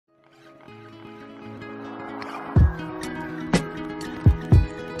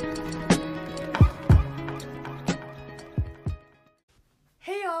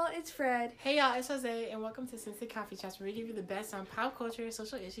Fred. Hey y'all, it's Jose, and welcome to Sensei Coffee Chats, where we give you the best on pop culture,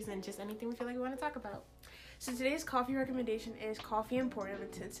 social issues, and just anything we feel like we want to talk about. So today's coffee recommendation is Coffee Emporium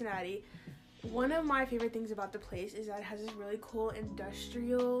in Cincinnati. One of my favorite things about the place is that it has this really cool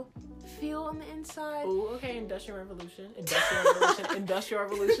industrial feel on the inside. Oh, okay, Industrial Revolution.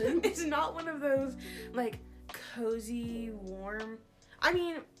 It's not one of those, like, cozy, warm... I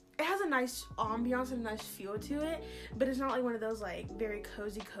mean, it has a nice ambiance and a nice feel to it, but it's not, like, one of those, like, very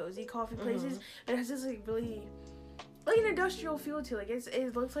cozy coffee places. It has this, like, really... like an industrial feel to it. Like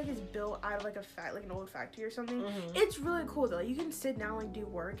it looks like it's built out of like an old factory or something. It's really cool though. Like, you can sit down, like, do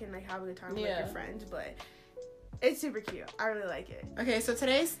work and like have a good time with your friends, but it's super cute. I really like it. Okay, so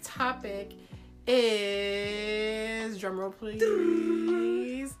today's topic is, drumroll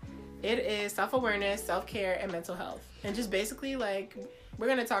please. It is self-awareness, self-care, and mental health. And just basically, like, we're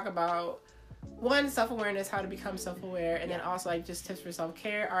gonna talk about one, self-awareness, how to become self-aware, and then also, like, just tips for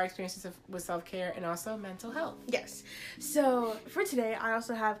self-care, our experiences with self-care, and also mental health. Yes. So, for today, I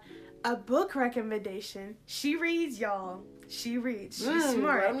also have a book recommendation. She reads, y'all. She reads. She's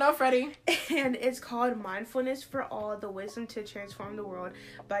smart. Let them know, Freddie. And it's called Mindfulness for All, The Wisdom to Transform the World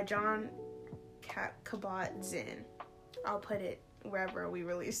by Jon Kabat-Zinn. I'll put it wherever we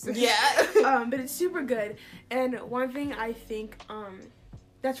release this. Yeah. But it's super good. And one thing I think,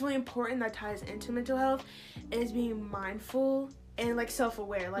 that's really important that ties into mental health is being mindful and, like,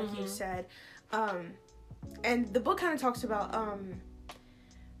 self-aware, like you said. And the book kind of talks about,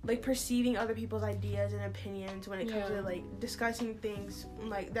 like, perceiving other people's ideas and opinions when it comes to, like, discussing things,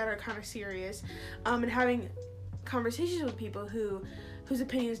 like, that are kind of serious, and having conversations with people whose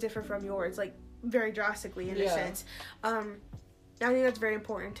opinions differ from yours, like, very drastically in a sense. I think that's very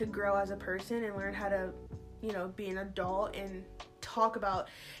important to grow as a person and learn how to, you know, be an adult and talk about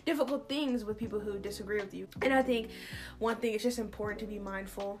difficult things with people who disagree with you. And I think one thing, it's just important to be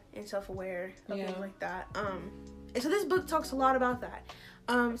mindful and self-aware of things like that. And so this book talks a lot about that.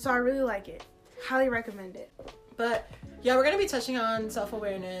 So I really like it. Highly recommend it. But yeah, we're going to be touching on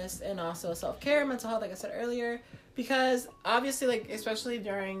self-awareness and also self-care, mental health, like I said earlier, because obviously, like, especially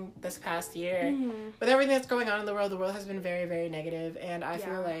during this past year, with everything that's going on in the world has been very, very negative, and I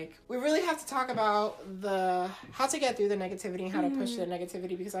feel like we really have to talk about how to get through the negativity and how to push the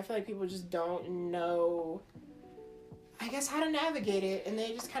negativity, because I feel like people just don't know, I guess, how to navigate it, and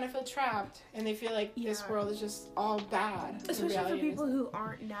they just kind of feel trapped, and they feel like this world is just all bad. Especially for people who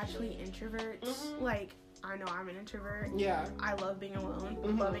aren't naturally introverts. Like, I know I'm an introvert. Yeah. I love being alone,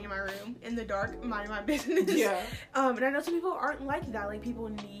 loving in my room, in the dark, minding my business. Yeah. And I know some people aren't like that. Like, people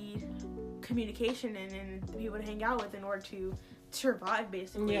need communication and people to hang out with in order to survive,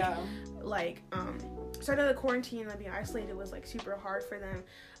 basically. Yeah. Like, so I know the quarantine and being isolated was, like, super hard for them.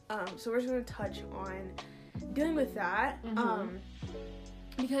 So we're just going to touch on dealing with that.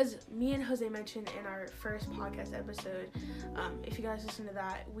 Because me and Jose mentioned in our first podcast episode, if you guys listen to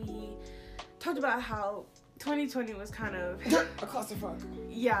that, we talked about how 2020 was kind of a clusterfuck.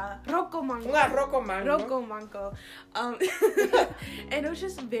 Yeah, Rocco Manco. And it was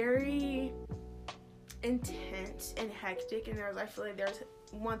just very intense and hectic, and I feel like there's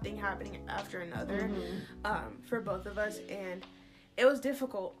one thing happening after another, for both of us, and it was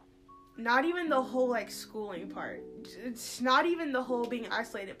difficult. Not even the whole, like, schooling part. It's not even the whole being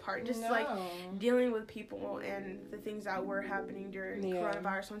isolated part. Just, like, dealing with people and the things that were happening during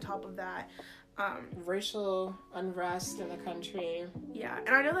coronavirus on top of that. Racial unrest in the country. Yeah,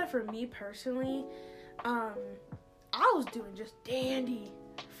 and I know that for me personally, I was doing just dandy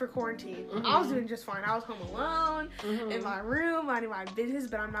for quarantine. I was doing just fine. I was home alone, in my room, minding my business,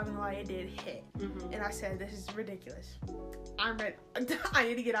 but I'm not gonna lie, it did hit. And I said, this is ridiculous. I'm ready. I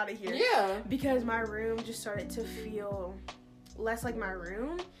need to get out of here. Yeah. Because my room just started to feel less like my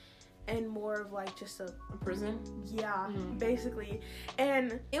room and more of, like, just a prison. Yeah, basically.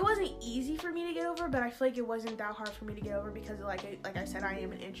 And it wasn't easy for me to get over, but I feel like it wasn't that hard for me to get over because, like I said, I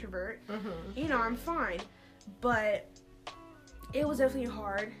am an introvert. You know, I'm fine. But it was definitely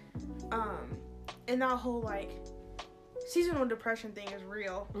hard. And that whole, like, seasonal depression thing is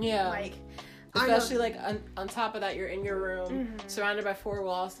real. Yeah. Like, especially, like, on top of that, you're in your room, surrounded by four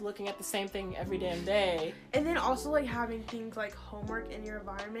walls, looking at the same thing every damn day. And then also, like, having things like homework in your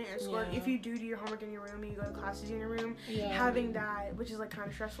environment and school. If you do your homework in your room and you go to classes in your room, having that, which is, like, kind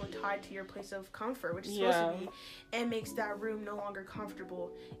of stressful, tied to your place of comfort, which is supposed to be, and makes that room no longer comfortable.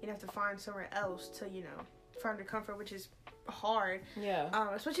 You have to find somewhere else to, you know, find your comfort, which is hard. Yeah.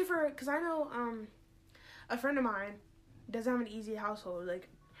 Especially because I know a friend of mine doesn't have an easy household. Like,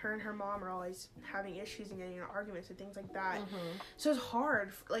 her and her mom are always having issues and getting in arguments and things like that. Mm-hmm. So it's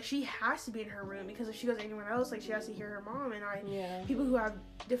hard. Like, she has to be in her room, because if she goes anywhere else, like, she has to hear her mom. And people who have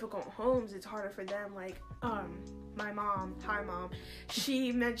difficult homes, it's harder for them. Like, my mom, hi mom,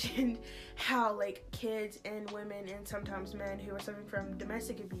 she mentioned how, like, kids and women and sometimes men who are suffering from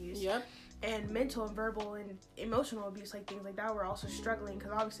domestic abuse and mental and verbal and emotional abuse, like, things like that, were also struggling.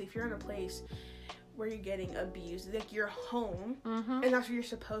 Because obviously, if you're in a place where you're getting abused, like, you're home, and that's where you're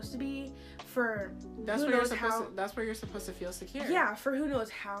supposed to be for that's where you're supposed to feel secure. Yeah, for who knows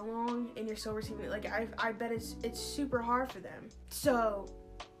how long, and you're still receiving it. Like, I bet it's super hard for them. So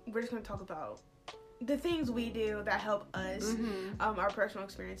we're just gonna talk about the things we do that help us, our personal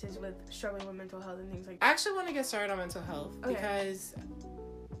experiences with struggling with mental health and things like that. I actually want to get started on mental health because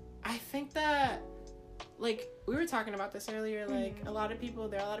I think that, like, we were talking about this earlier, like, there are a lot of people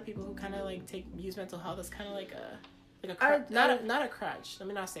who kind of, like, use mental health as kind of like a not a crutch. Let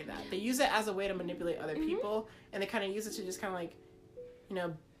me not say that. They use it as a way to manipulate other people, and they kind of use it to just kind of, like, you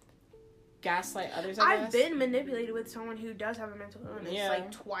know, gaslight others, I guess. I've been manipulated with someone who does have a mental illness,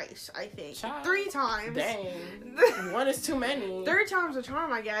 like, twice, I think. 3 times. Dang. One is too many. 3 times a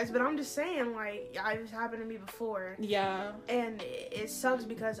charm, I guess, but I'm just saying, like, it's happened to me before. Yeah. And it sucks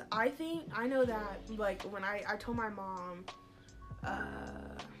because I know that, like, when I told my mom,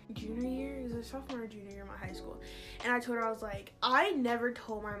 junior year, is it sophomore or junior year in my high school, and I told her, I was like, I never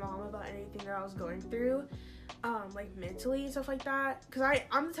told my mom about anything that I was going through, like, mentally and stuff like that, because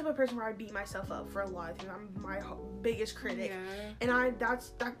I'm the type of person where I beat myself up for a lot of things. I'm my biggest critic, and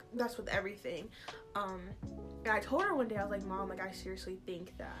that's with everything. And I told her one day, I was like, Mom, like, I seriously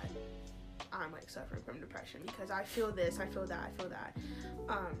think that I'm, like, suffering from depression, because I feel this, I feel that, I feel that.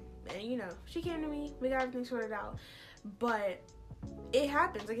 And, you know, she came to me, we got everything sorted out, but it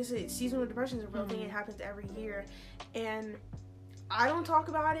happens. Like I said, seasonal depression is a real thing. It happens every year, and I don't talk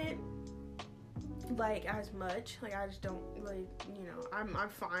about it, like, as much. Like, I just don't really, you know, I'm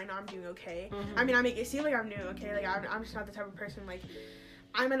fine, I'm doing okay. I mean, I make it seem like I'm doing okay. Like, I'm just not the type of person, like,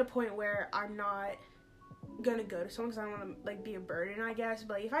 I'm at a point where I'm not gonna go to someone because I don't want to, like, be a burden, I guess.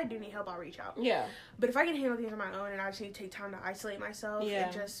 But, like, if I do need help, I'll reach out. Yeah. But if I can handle things on my own and I just need to take time to isolate myself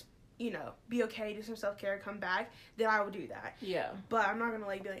and just, you know, be okay, do some self-care, come back, then I will do that. Yeah. But I'm not gonna,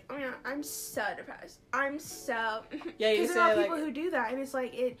 like, be like, oh yeah, I'm so depressed, I'm so... Yeah, you say, there are people who do that, and it's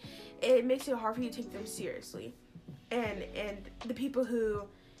like, it makes it hard for you to take them seriously. And the people who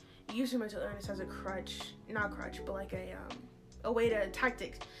use their mental illness as a crutch, not crutch, but like a way to,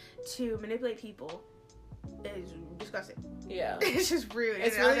 tactics to manipulate people is disgusting. Yeah. It's just rude.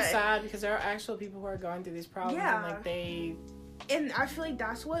 It's really sad because there are actual people who are going through these problems and, like, and I feel like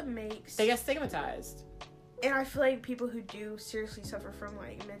that's what makes... They get stigmatized. And I feel like people who do seriously suffer from,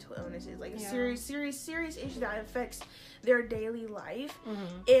 like, mental illnesses, like, a serious issue that affects their daily life,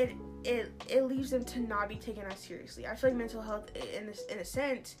 it leaves them to not be taken as seriously. I feel like mental health, in a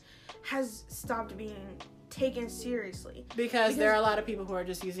sense, has stopped being taken seriously. Because there are a lot of people who are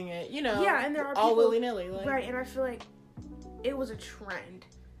just using it, you know, and there are all people, willy-nilly. Like. Right, and I feel like it was a trend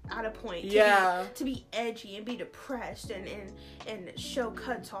at a point to be edgy and be depressed and show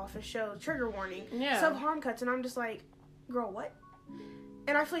cuts off and show trigger warning, self-harm cuts, and I'm just like, girl, what?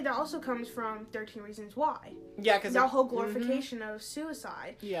 And I feel like that also comes from 13 Reasons Why. Yeah, because that whole glorification of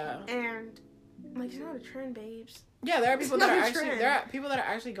suicide. Yeah. And, like, it's not a trend, babes. Yeah, there are people that are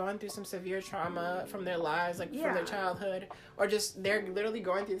actually going through some severe trauma from their lives, like from their childhood, or just they're literally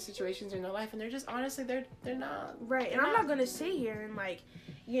going through situations in their life, and they're just honestly they're not right. And I'm not gonna sit here and, like,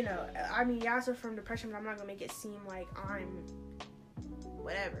 you know, I mean, I suffer from depression, but I'm not gonna make it seem like I'm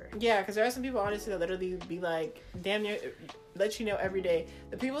whatever. Yeah, because there are some people honestly that literally be like, damn near let you know every day.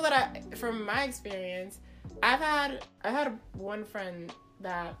 The people that from my experience, I've had one friend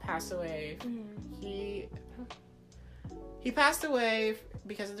that passed away. He passed away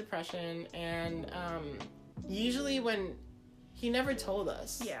because of depression, and usually when he never told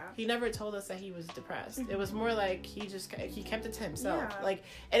us. Yeah. He never told us that he was depressed. It was more like he kept it to himself. Yeah. Like,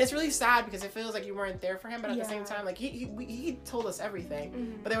 and it's really sad because it feels like you weren't there for him, but at the same time, like he told us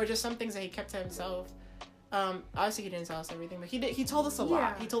everything, but there were just some things that he kept to himself. Obviously he didn't tell us everything, but he told us a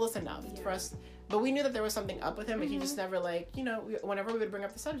lot. He told us enough for us, but we knew that there was something up with him, but he just never, like, you know, whenever we would bring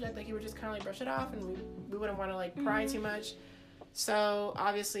up the subject, like, he would just kind of, like, brush it off, and we wouldn't want to, like, pry too much. So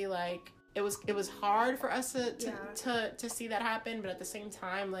obviously, like, it was hard for us to see that happen, but at the same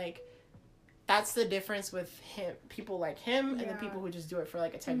time, like, that's the difference with people like him, and the people who just do it for,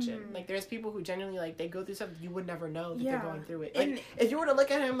 like, attention. Like, there's people who genuinely, like, they go through stuff you would never know that they're going through it. Like, and if you were to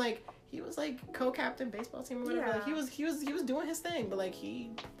look at him, like, he was, like, co-captain baseball team or whatever. Like, he was doing his thing, but, like,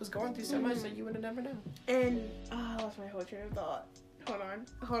 he was going through so much that you would have never known. And I lost my whole train of thought.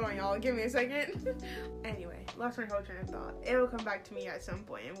 Hold on, y'all. Give me a second. Anyway, lost my whole train of thought. It'll come back to me at some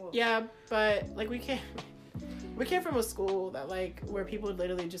point, and we'll. Yeah, but like we came from a school that like where people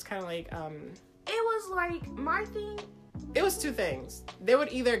literally just kind of like It was like my thing. It was two things. They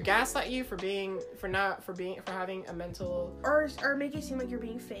would either gaslight you for having a mental or make it seem like you're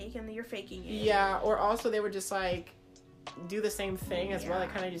being fake and that you're faking it. Yeah, or also they would just like do the same thing as well,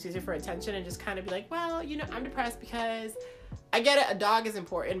 like kind of just use it for attention and just kind of be like, well, you know, I'm depressed because I get it, a dog is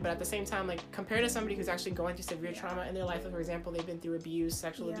important, but at the same time, like, compared to somebody who's actually going through severe trauma in their life, like, for example, they've been through abuse,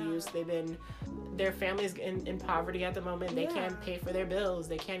 sexual abuse, their family's in poverty at the moment, they can't pay for their bills,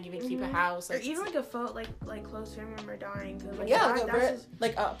 they can't even keep a house. Like, or even, like, a close family member dying. Cause, like,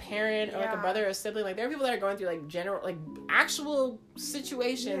 like a parent or, like, a brother or a sibling. Like, there are people that are going through, like, actual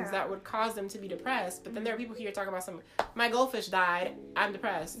situations that would cause them to be depressed, but then there are people here talking about my goldfish died, I'm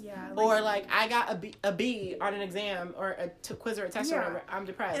depressed. Yeah. Or, like, I got a B on an exam or a quiz or a test or whatever, I'm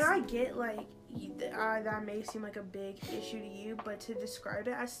depressed. And I get, like, that may seem like a big issue to you, but to describe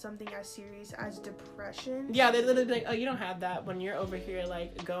it as something as serious as depression. Yeah, they literally be like, oh, you don't have that when you're over here,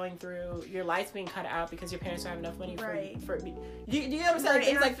 like, going through, your lights being cut out because your parents don't have enough money for do you understand? Like,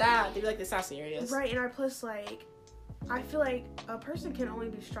 things like that. They'd be like, this is not serious. Right, and I plus, like, I feel like a person can only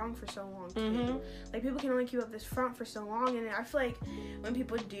be strong for so long, too. Mm-hmm. Like, people can only keep up this front for so long, and I feel like when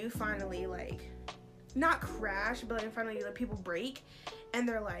people do finally, like, not crash, but like finally like people break and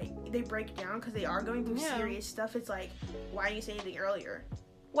they're like they break down because they are going through serious stuff. It's like, why didn't you say anything earlier?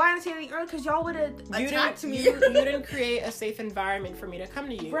 Why didn't you say anything earlier? Because y'all would have attacked me. You didn't create a safe environment for me to come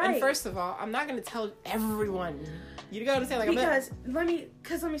to you. Right. And first of all, I'm not going to tell everyone. You gotta say like let me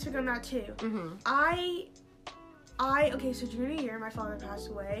speak on that too. Mm-hmm. Okay, so junior year my father passed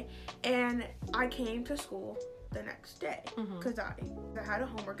away and I came to school the next day because I had a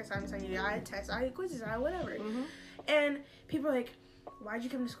homework assignment I needed, I had tests, I had quizzes, I had whatever. And people are like, why'd you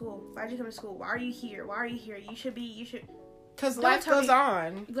come to school? Why are you here? You should because life goes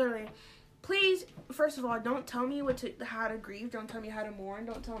on. Literally, please, first of all, don't tell me how to grieve, don't tell me how to mourn,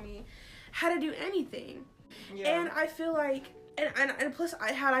 don't tell me how to do anything. And I feel like and plus,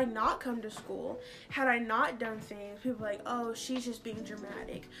 had I not come to school, had I not done things, people are like, oh, she's just being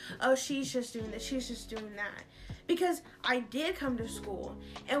dramatic. Oh, she's just doing this. She's just doing that. Because I did come to school,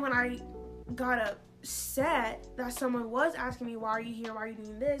 and when I got upset that someone was asking me, why are you here? Why are you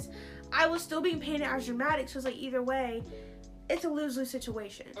doing this? I was still being painted as dramatic. So it's like, either way, it's a lose-lose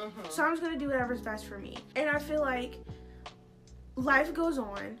situation. So I'm just going to do whatever's best for me. And I feel like life goes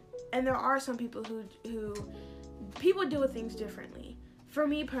on, and there are some people who people deal with things differently. For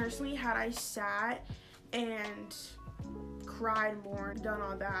me personally, had I sat and cried more, done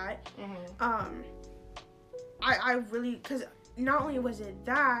all that, I really, because not only was it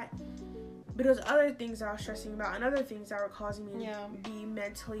that, but it was other things that I was stressing about and other things that were causing me to be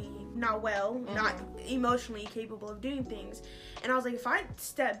mentally not well, not emotionally capable of doing things. And I was like, if I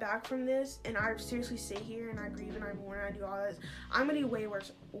step back from this and I seriously sit here and I grieve and I mourn and I do all this, I'm going to be way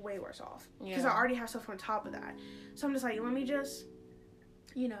worse off. Because I already have stuff on top of that. So I'm just like, let me just,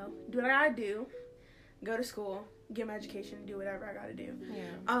 do what I gotta do, go to school, get my education, do whatever I gotta do.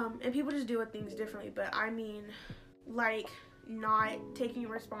 And people just deal with things differently. But I mean, like, not taking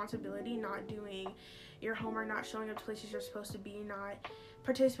responsibility, not doing your homework, not showing up to places you're supposed to be, not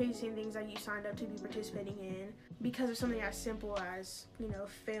participating in things that you signed up to be participating in because of something as simple as,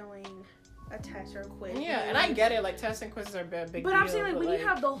 failing a test or a quiz. And I get it, like, tests and quizzes are a big deal. But I'm saying, like, when you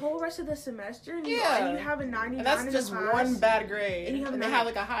have the whole rest of the semester and you have a 99 and that's just class, one bad grade, and they have,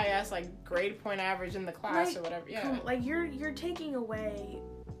 like, a high-ass, like, grade point average in the class or whatever. Like, you're taking away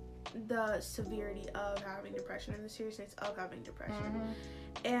the severity of having depression and the seriousness of having depression.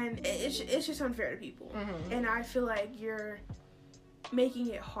 And it's just unfair to people. And I feel like you're making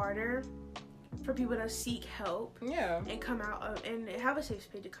it harder for people to seek help and come out and have a safe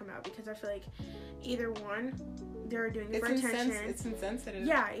space to come out, because I feel like either one, they're doing it for attention. It's insensitive.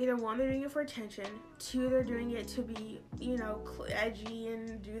 Yeah, either one, they're doing it for attention. Two, they're doing it to be, edgy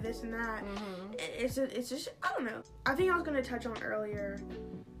and do this and that. It's just, I don't know. I think I was going to touch on earlier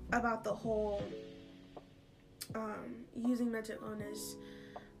about the whole using mental illness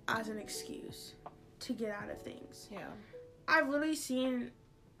as an excuse to get out of things. I've literally seen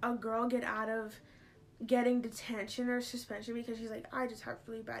a girl get out of getting detention or suspension because she's like, I just have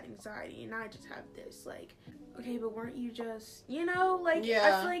really bad anxiety and I just have this. Like, okay, but weren't you just, I feel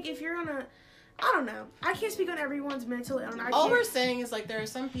like if you're gonna, I don't know. I can't speak on everyone's mental illness. All we're saying is, like, there are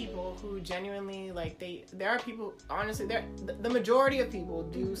some people who genuinely, like, there are people, honestly, the majority of people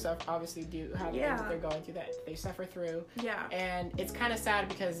do suffer, obviously do have things that they're going through that they suffer through. And it's kind of sad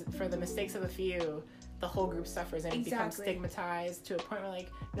because for the mistakes of a few, the whole group suffers and becomes stigmatized to a point where, like,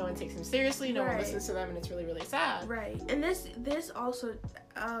 no one takes them seriously, no one listens to them, and it's really, really sad. Right. And this also,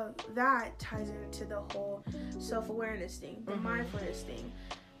 that ties into the whole self-awareness thing, the mindfulness thing.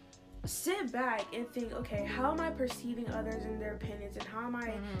 Sit back and think, okay, how am I perceiving others and their opinions, and how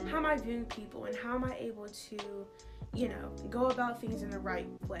am I viewing people, and how am I able to, you know, go about things in the right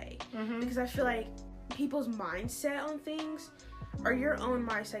way? Because I feel like people's mindset on things, or your own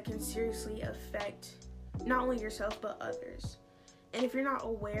mindset, can seriously affect not only yourself but others. And if you're not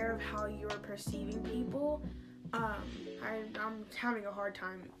aware of how you're perceiving people, I'm having a hard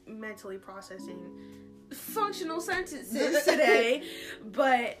time mentally processing functional sentences today,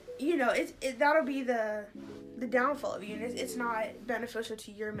 but you know, that'll be the downfall of you, and it's not beneficial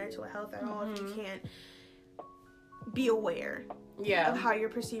to your mental health at all if you can't be aware of how you're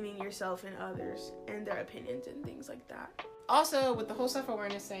perceiving yourself and others and their opinions and things like that. Also, with the whole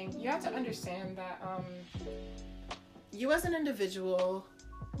self-awareness thing, you have to understand that you as an individual,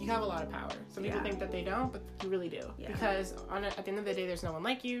 you have a lot of power. Some people think that they don't, but you really do. Because at the end of the day, there's no one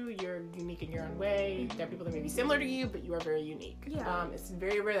like you. You're unique in your own way. There are people that may be similar to you, but you are very unique. It's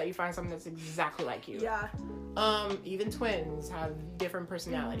very rare that you find someone that's exactly like you. Even twins have different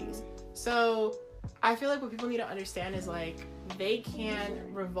personalities. So I feel like what people need to understand is, like, they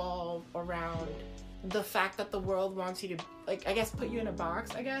can revolve around the fact that the world wants you to, like, I guess, put you in a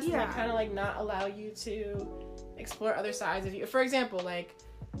box, I guess. Like, kind of, like, not allow you to explore other sides of you. For example, like,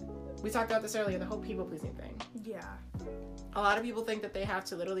 we talked about this earlier, the whole people-pleasing thing. A lot of people think that they have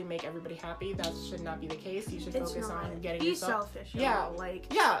to literally make everybody happy. That should not be the case. You should focus on getting yourself... Be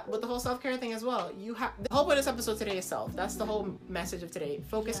selfish. With the whole self-care thing as well. The whole point of this episode today is self. That's the whole message of today.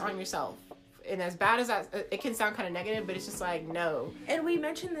 Focus on yourself. And as bad as that, it can sound kind of negative, but it's just like, no. And we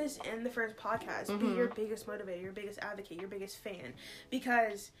mentioned this in the first podcast. Be your biggest motivator, your biggest advocate, your biggest fan.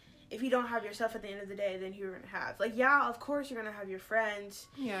 Because if you don't have yourself at the end of the day, then who you're going to have? Like, of course you're going to have your friends,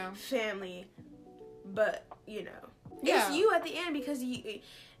 family, but, you know, it's you at the end, because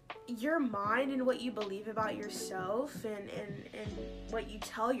your mind and what you believe about yourself and what you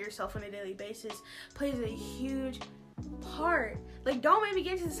tell yourself on a daily basis plays a huge part. Like, don't make me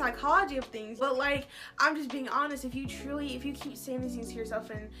get into the psychology of things, but, like, I'm just being honest. If you keep saying these things to yourself,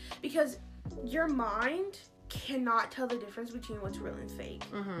 and because your mind cannot tell the difference between what's real and fake.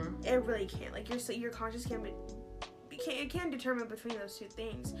 It really can't. Like, your conscious can't determine between those two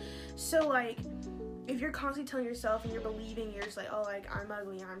things. So, like, if you're constantly telling yourself and you're believing, you're just like, oh, like, I'm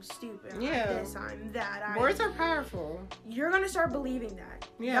ugly, I'm stupid, I'm this, I'm that. Words are powerful. You're gonna start believing that.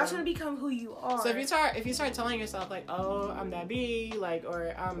 That's gonna become who you are. So if you start telling yourself, like, oh, I'm that B, like,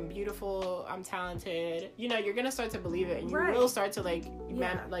 or I'm beautiful, I'm talented, you know, you're gonna start to believe it, and you will start to, like,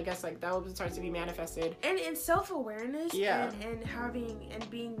 that will start to be manifested. And in self-awareness and having and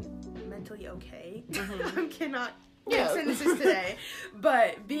being mentally okay. I cannot sentences today,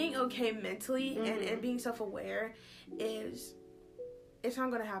 but being okay mentally and being self-aware it's not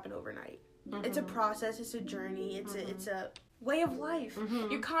going to happen overnight. It's a process, it's a journey, it's a way of life.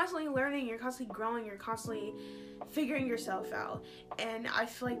 You're constantly learning, you're constantly growing, you're constantly figuring yourself out, and I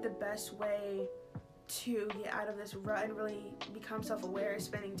feel like the best way to get out of this rut and really become self-aware is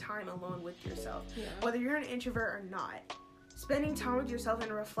spending time alone with yourself. Whether you're an introvert or not, spending time with yourself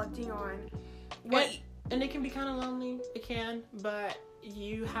and reflecting on what and it can be kind of lonely. It can, but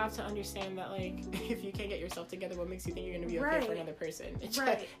you have to understand that, like, if you can't get yourself together, what makes you think you're going to be okay for another person?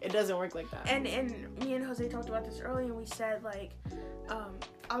 It doesn't work like that. And me and Jose talked about this earlier, and we said, like,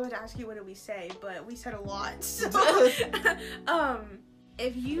 I would ask you what did we say, but we said a lot. So,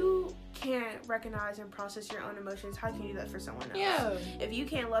 if you can't recognize and process your own emotions, how can you do that for someone else? If you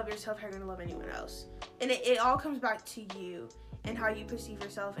can't love yourself, how are you going to love anyone else? And it all comes back to you and how you perceive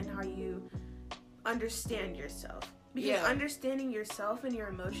yourself and how you understand yourself, because understanding yourself and your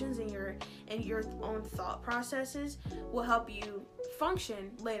emotions and your own thought processes will help you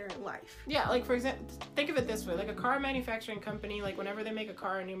function later in life. Like, for example, think of it this way, like a car manufacturing company, like, whenever they make a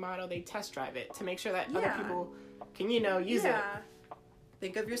car, a new model, they test drive it to make sure that other people can, you know, use it.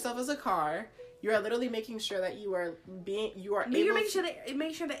 Think of yourself as a car. You are literally making sure that you're making sure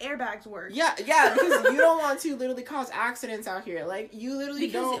the airbags work. Because you don't want to literally cause accidents out here. Like, you literally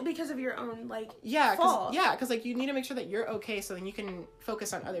don't, because of your own, like, fault. Because like, you need to make sure that you're okay, so then you can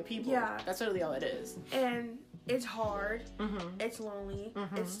focus on other people. That's literally all it is. And it's hard. It's lonely.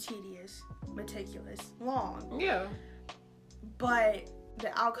 It's tedious, meticulous, long. But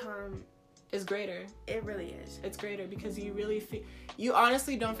the outcome is greater. It really is. It's greater because you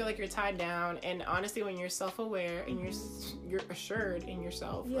honestly don't feel like you're tied down, and honestly, when you're self-aware and you're assured in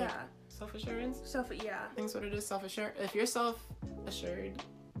yourself, like, self-assurance. I think that's what it is, self-assured. If you're self-assured,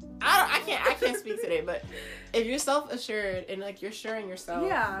 I can't speak today, but if you're self-assured and like you're sure in yourself.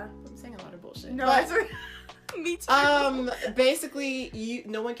 Yeah. I'm saying a lot of bullshit. No, but, it's me too. Basically,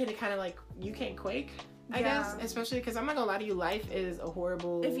 no one can kind of like, you can't quake, I guess, especially because I'm not gonna lie to you, life is a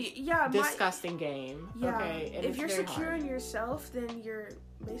horrible, disgusting game. Yeah. Okay. And if you're secure in yourself, then you're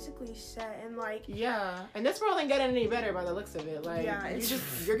basically set, and like, and this world ain't getting any better by the looks of it. Like,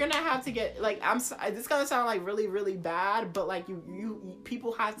 you're gonna have to get, like, this gonna sound like really, really bad, but like you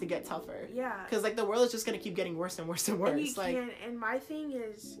people have to get tougher. Yeah. Because like the world is just gonna keep getting worse and worse and worse. And you can't, and my thing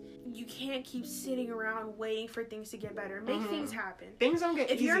is, you can't keep sitting around waiting for things to get better. Make things happen. Things don't get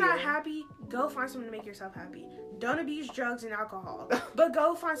easier. If you're not happy, go find something to make yourself happy. Don't abuse drugs and alcohol, but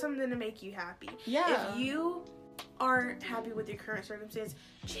go find something to make you happy. Yeah. If you aren't happy with your current circumstance,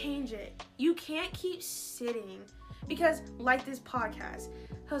 change it. You can't keep sitting, because like this podcast,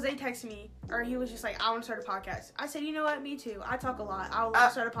 Jose texted me, or he was just like, I want to start a podcast. I said, you know what, me too, I talk a lot, I want to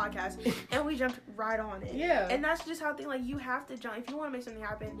start a podcast. And we jumped right on it. Yeah. And that's just how things, like, you have to jump. If you want to make something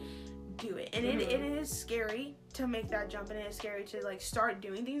happen, do it. And it is scary to make that jump, and it is scary to like start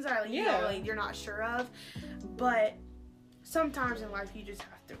doing things that you know, like, you're not sure of, but sometimes in life you just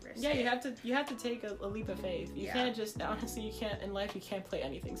have to risk it. You have to take a leap of faith. You can't just, honestly, you can't, in life, you can't play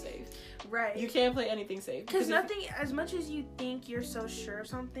anything safe. Right. You can't play anything safe. Because nothing, as much as you think you're so sure of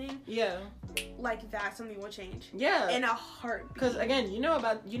something, like that, something will change. Yeah. In a heartbeat. Because again, you know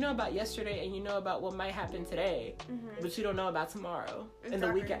about yesterday, and you know about what might happen today, but you don't know about tomorrow, and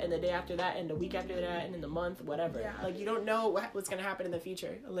the week, and the day after that, and the week after that, and in the month, whatever. Yeah. Like, you don't know what's gonna happen in the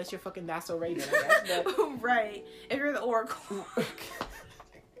future unless you're fucking That's So Raven, I guess. But, right. If you're the Oracle.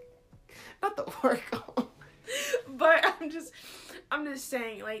 Not the Oracle. But I'm just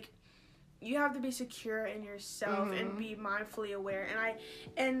saying, like, you have to be secure in yourself and be mindfully aware.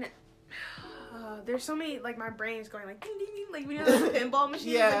 And there's so many, like, my brain's going like ding ding ding, like, you know, those pinball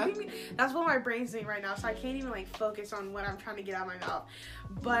machines. Like, ding, ding. That's what my brain's doing right now, so I can't even like focus on what I'm trying to get out of my mouth.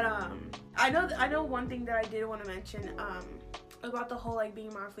 But I know one thing that I did want to mention about the whole, like,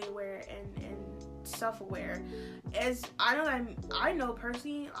 being mindfully aware and self-aware is, I know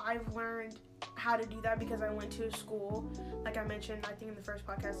personally I've learned how to do that because I went to a school, like I mentioned, I think in the first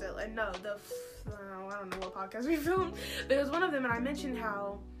podcast that, I don't know what podcast we filmed, but it was one of them, and I mentioned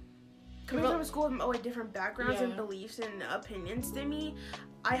how coming from a school with different backgrounds and beliefs and opinions than me,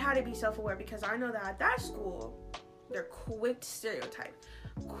 I had to be self-aware, because I know that at that school they're quick to stereotype,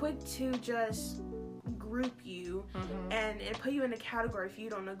 quick to just group you and put you in a category if you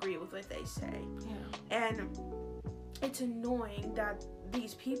don't agree with what they say. Yeah. And it's annoying that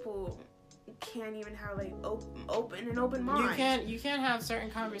these people can't even have like open mind. You can't have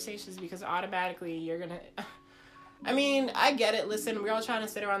certain conversations because automatically you're gonna. I mean, I get it. Listen, we're all trying to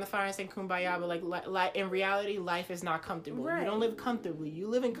sit around the fire and say kumbaya, but like in reality, life is not comfortable. Right. You don't live comfortably. You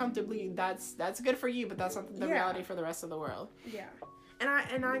live incomfortably. That's good for you, but that's not the reality for the rest of the world. Yeah.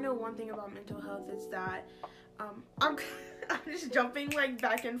 And I know one thing about mental health is that I'm just jumping like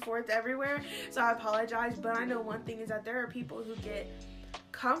back and forth everywhere, so I apologize, but I know one thing is that there are people who get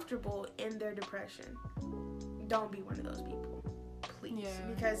comfortable in their depression. Don't be one of those people, please.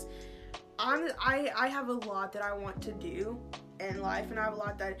 Because I have a lot that I want to do in life, and I have a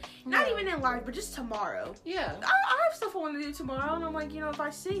lot that, not even in life, but just tomorrow. Yeah. I have stuff I want to do tomorrow, and I'm like, if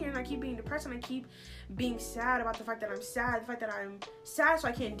I sit here and I keep being depressed and I keep being sad about the fact that I'm sad, the fact that I'm sad so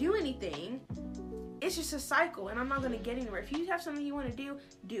I can't do anything, it's just a cycle, and I'm not going to get anywhere. If you have something you want to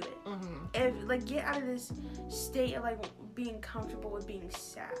do it. If, like, get out of this state of, like, being comfortable with being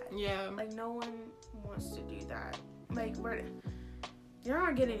sad. Yeah. Like, no one wants to do that. Like, you're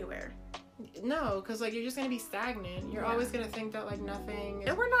not getting anywhere. No, because, like, you're just going to be stagnant. You're always going to think that, like, nothing...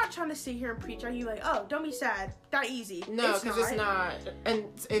 And we're not trying to sit here and preach at you, like, oh, don't be sad. That easy. No, because it's not. And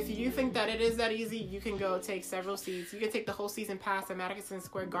if you think that it is that easy, you can go take several seats. You can take the whole season pass at Madison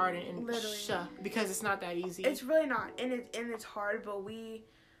Square Garden and because it's not that easy. It's really not. And it's hard, but we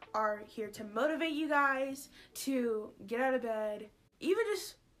are here to motivate you guys to get out of bed. Even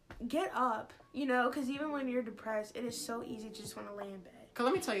just get up, because even when you're depressed, it is so easy to just want to lay in bed. Because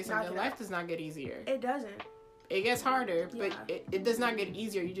let me tell you something, life does not get easier. It doesn't. It gets harder, but it does not get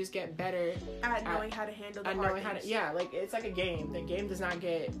easier. You just get better at knowing how to handle the hard things. Like, it's like a game. The game does not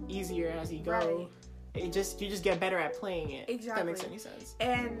get easier as you go. Right. You just get better at playing it. Exactly. If that makes any sense.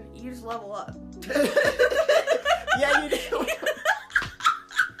 And you just level up. Yeah, you do.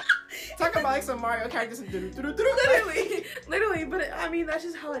 Talk about like some Mario characters. Literally, but I mean that's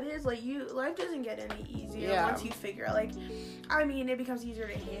just how it is. Like life doesn't get any easier once you figure out. Like, I mean, it becomes easier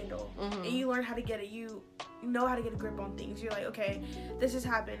to handle, and you learn how to get it. You know how to get a grip on things. You're like, okay, this has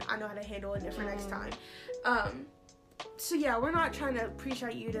happened. I know how to handle it for next time. So yeah, we're not trying to preach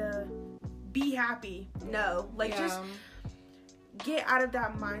at you to be happy. No, like just get out of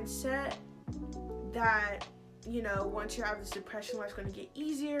that mindset that, you know, once you have this depression, life's going to get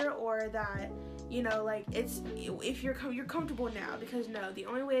easier, or that, you know, like it's, if you're comfortable now, because no, the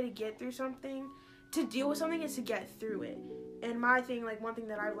only way to get through something, to deal with something, is to get through it. And my thing, like one thing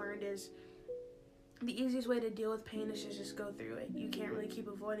that I've learned is the easiest way to deal with pain is to just go through it. You can't really keep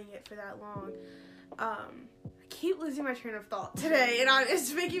avoiding it for that long. I keep losing my train of thought today, and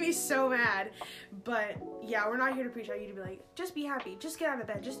it's making me so mad. But yeah, we're not here to preach at you to be like, just be happy, just get out of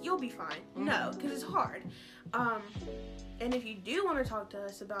bed, just, you'll be fine. No, because it's hard. And if you do want to talk to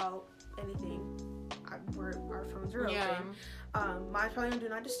us about anything, our phones are open. Mine's probably on Do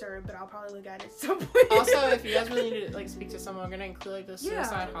Not Disturb, but I'll probably look at it at some point. Also, if you guys really need to like speak to someone, we're gonna include like the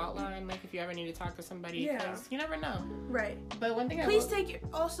suicide hotline, like if you ever need to talk to somebody, because you never know. Right. But one thing please take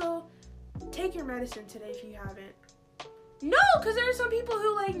your medicine today if you haven't. No, because there are some people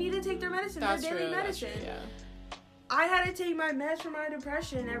who like need to take their medicine, their daily medicine. That's true, yeah. I had to take my meds for my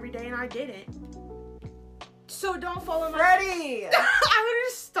depression every day, and I didn't. So don't follow my. Freddie! I'm gonna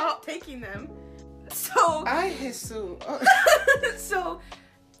just stop taking them. So I hate Sue. So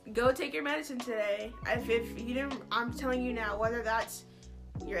go take your medicine today. If you didn't, I'm telling you now, whether that's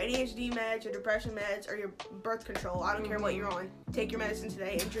your ADHD meds, your depression meds, or your birth control, I don't care what you're on. Take your medicine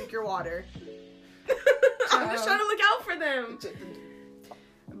today and drink your water. I'm just trying to look out for them.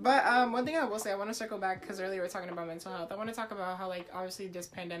 But one thing I will say, I want to circle back, because earlier we were talking about mental health. I want to talk about how, like, obviously this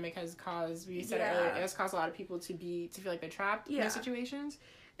pandemic has caused, we said it earlier, it has caused a lot of people to feel like they're trapped in those situations.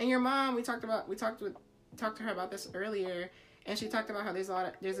 And your mom, we talked to her about this earlier, and she talked about how there's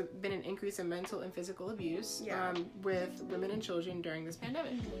been an increase in mental and physical abuse with women and children during this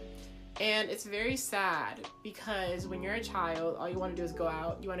pandemic. And it's very sad, because when you're a child, all you want to do is go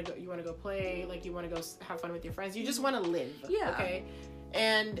out. You want to go play, like you want to go have fun with your friends. You just want to live. Okay.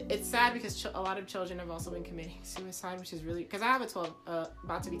 And it's sad because a lot of children have also been committing suicide, which is really, because I have a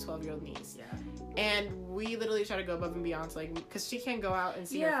about to be 12-year-old niece. And we literally try to go above and beyond to, like, because she can't go out and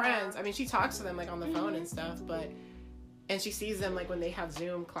see her friends. I mean, she talks to them like on the phone and stuff, and she sees them like when they have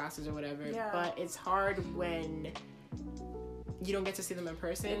Zoom classes or whatever. But it's hard when you don't get to see them in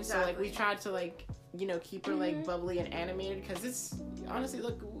person. So like we tried to like, you know, keep her like bubbly and animated, because it's honestly,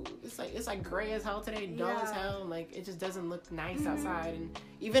 look, it's like gray as hell today, dull as hell, and like it just doesn't look nice outside, and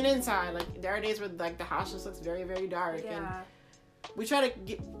even inside, like there are days where like the house just looks very, very dark, and we try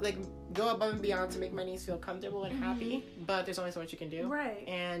to go above and beyond to make my niece feel comfortable and happy, but there's only so much you can do.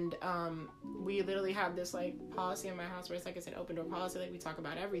 And we literally have this like policy in my house where it's like, it's an open door policy, like we talk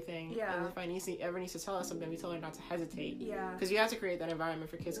about everything, and if my niece ever needs to tell us something, we tell her not to hesitate, because you have to create that environment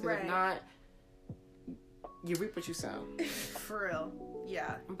for kids, because if not, you reap what you sow. For real.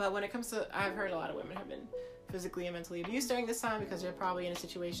 But when it comes to, I've heard a lot of women have been physically and mentally abused during this time, because they're probably in a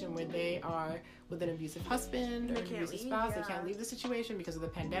situation where they are with an abusive husband or an abusive spouse. They can't leave the situation because of the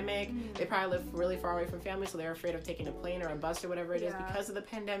pandemic. They probably live really far away from family, so they're afraid of taking a plane or a bus or whatever it is because of the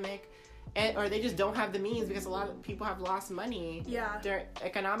pandemic. Or they just don't have the means, because a lot of people have lost money. They're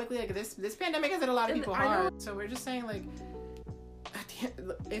economically, like this pandemic has hit a lot of people hard. So we're just saying, like,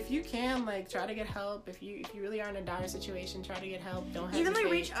 if you can, like, try to get help. If you really are in a dire situation, try to get help. Don't hesitate. Even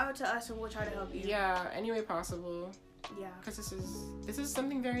like reach out to us and we'll try to help you. Any way possible. Because this is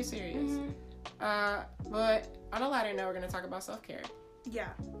something very serious. But on a lighter note, we're gonna talk about self-care.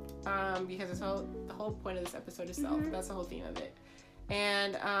 Because the whole point of this episode is self. That's the whole theme of it.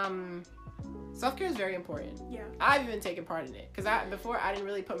 And self-care is very important. I've even taken part in it, because before I didn't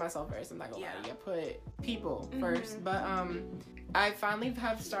really put myself first. I'm not gonna lie to you. I put people first. But I finally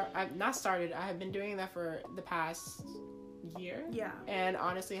have I have been doing that for the past year. And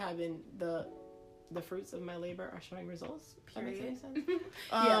honestly, have been the fruits of my labor are showing results. Period. That makes any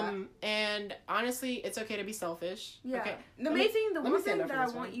sense? And honestly, it's okay to be selfish. Okay. The one thing that I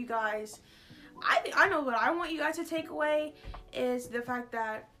want you guys, I know what I want you guys to take away is the fact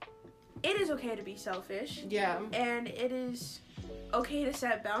that it is okay to be selfish. And it is okay to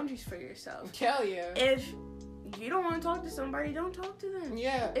set boundaries for yourself. Hell yeah. If you don't want to talk to somebody, don't talk to them.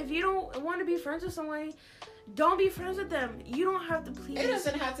 If you don't want to be friends with somebody, don't be friends with them. You don't have to please. It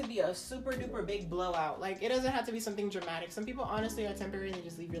doesn't have to be a super duper big blowout. Like, it doesn't have to be something dramatic. Some people honestly are temporary and they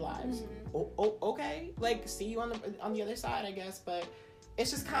just leave your lives. Okay. Like, see you on the other side, I guess. But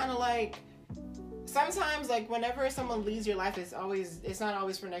it's just kind of like, sometimes, like, whenever someone leaves your life, it's not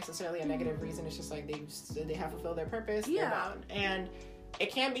always for necessarily a negative reason. It's just like they have fulfilled their purpose. They're gone. And it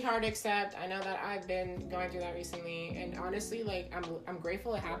can be hard to accept. I know that I've been going through that recently, and honestly, like, I'm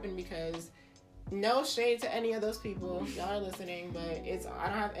grateful it happened, because no shade to any of those people, y'all are listening, but I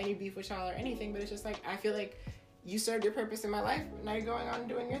don't have any beef with y'all or anything, but it's just like, I feel like you served your purpose in my life. Now you're going on and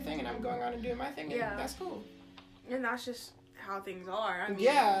doing your thing, and I'm going on and doing my thing. And that's cool. And that's just how things are. I mean,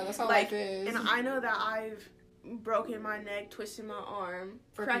 that's how life is. And I know that I've broken my neck, twisted my arm,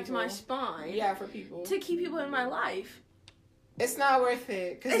 cracked my spine. Yeah, for people. To keep people in my life. It's not worth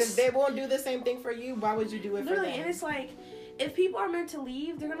it. Because if they won't do the same thing for you, why would you do it for them? And it's like, if people are meant to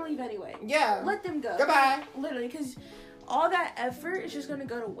leave, they're going to leave anyway. Yeah. Let them go. Goodbye. Literally, because all that effort is just going to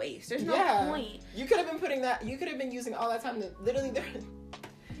go to waste. There's no point. You could have been using all that time to literally...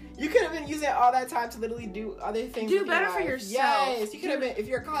 You could have been using all that time to literally do other things. Do better for yourself. Yes. You could have been, if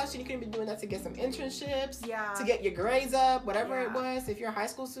you're a college student, you could have been doing that to get some internships. Yeah. To get your grades up, whatever it was. If you're a high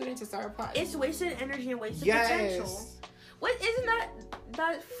school student, to start applying. It's wasted energy and wasted potential. What, isn't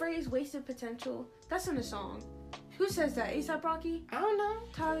that phrase, wasted potential? That's in a song. Who says that? A$AP Rocky? I don't know.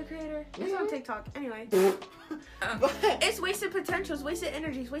 Tyler, the Creator? It's on TikTok. Anyway. But it's wasted potential. It's wasted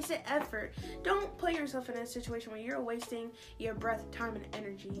energy. It's wasted effort. Don't put yourself in a situation where you're wasting your breath, time, and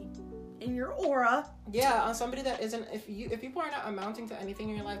energy in your aura. Yeah, on somebody that isn't... If people are not amounting to anything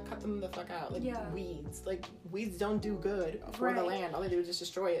in your life, cut them the fuck out. Like, weeds. Like, weeds don't do good for the land. All they do is just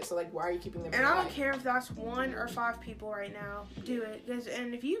destroy it. So, like, why are you keeping them in your life? And I don't care if that's 1 or 5 people right now. Do it.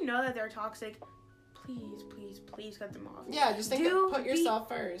 And if you know that they're toxic... Please cut them off. Yeah, just put yourself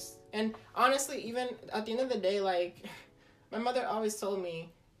first. And honestly, even at the end of the day, like, my mother always told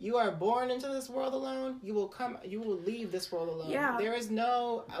me, you are born into this world alone, you will leave this world alone. Yeah. There is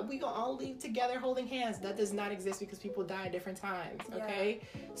no, we gonna all leave together holding hands. That does not exist because people die at different times, okay?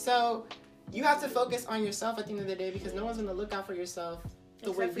 Yeah. So, you have to focus on yourself at the end of the day because no one's gonna look out for yourself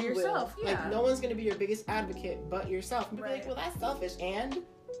the way you will. Yeah. Like, no one's gonna be your biggest advocate but yourself. And people be like, well, that's selfish, and...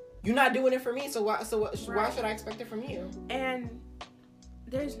 You're not doing it for me, so why should I expect it from you? And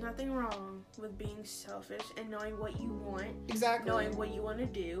there's nothing wrong with being selfish and knowing what you want. Exactly. Knowing what you want to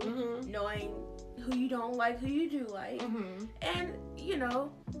do. Mm-hmm. Knowing who you don't like, who you do like. Mm-hmm. And, you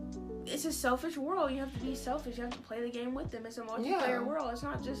know, it's a selfish world. You have to be selfish. You have to play the game with them. It's a multiplayer world. It's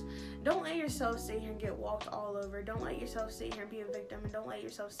not just... Don't let yourself sit here and get walked all over. Don't let yourself sit here and be a victim. And don't let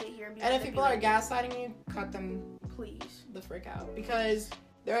yourself sit here and be... And if people are gaslighting you, cut them... Please. The frick out. Because...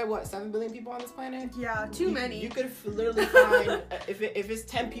 There are 7 billion people on this planet? Yeah, too many. You could literally find if it's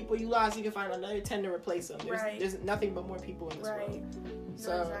 10 people you lost, you can find another 10 to replace them. There's nothing but more people in this world.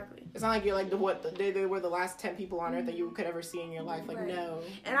 So no, exactly. It's not like you're like they were the last 10 people on earth that you could ever see in your life. Like no.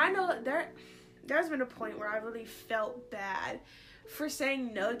 And I know there's been a point where I really felt bad for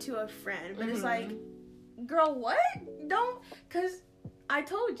saying no to a friend, but it's like, girl, what? Don't, because I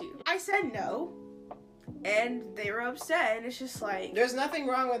told you. I said no. And they were upset, and it's just like... There's nothing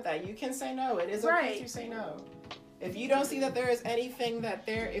wrong with that. You can say no. It is okay to say no. If you don't see that there is anything that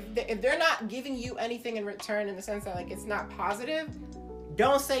if they're not giving you anything in return in the sense that, like, it's not positive,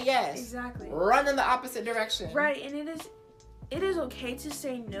 don't say yes. Exactly. Run in the opposite direction. Right, and it is okay to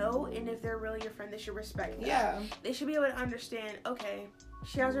say no, and if they're really your friend, they should respect that. Yeah. They should be able to understand, okay,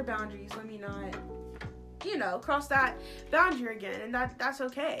 she has her boundaries, let me not, you know, cross that boundary again, and that's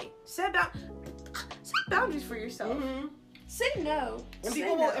okay. Set boundaries for yourself. Mm-hmm. Say no. And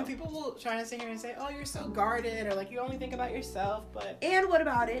people will try to sit here and say, "Oh, you're so guarded," or like you only think about yourself. But and what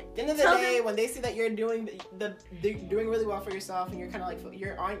about it? At the end of the day, when they see that you're doing doing really well for yourself, and you're kind of like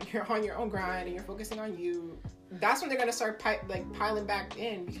you're on your own grind and you're focusing on you, that's when they're gonna start piling back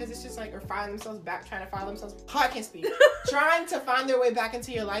in because it's just like trying to find their way back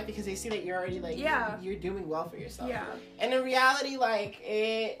into your life because they see that you're already like you're doing well for yourself. Yeah. And in reality, like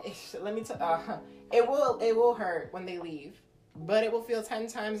it will hurt when they leave. But it will feel 10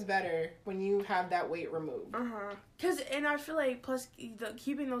 times better when you have that weight removed. And I feel like, plus,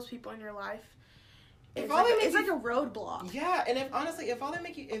 keeping those people in your life, it's like a roadblock. Yeah, and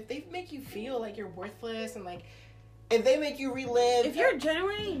if they make you feel like you're worthless, and like, if they make you relive... If you're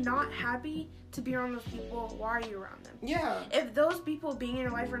genuinely not happy to be around those people, why are you around them? Yeah. If those people being in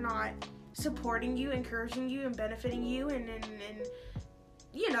your life are not supporting you, encouraging you, and benefiting you, and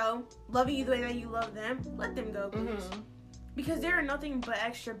you know, loving you the way that you love them, let them go, please. Mm-hmm. Because there are nothing but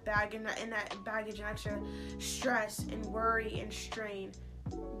extra baggage and extra stress and worry and strain.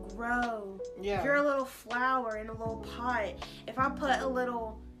 Grow. Yeah. You're a little flower in a little pot. If I put a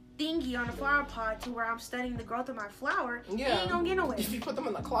little thingy on a flower pot to where I'm studying the growth of my flower, it ain't gonna get nowhere. If you put them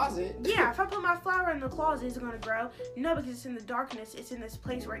in the closet. Yeah, if I put my flower in the closet, is it gonna grow? No, because it's in the darkness. It's in this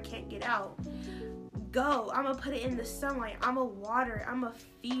place where it can't get out. Go. I'm gonna put it in the sunlight. I'm gonna water it. I'm gonna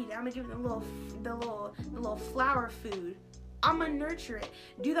feed it. I'm gonna give it the little flower food. I'm gonna nurture it.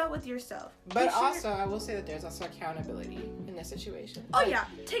 Do that with yourself. But also, I will say that there's also accountability in this situation. Oh yeah,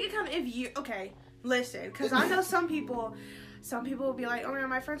 take account listen, because I know some people will be like, oh man,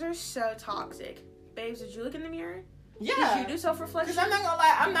 my friends are so toxic. babes, did you look in the mirror? Yeah. Did you do self-reflection? Because I'm not gonna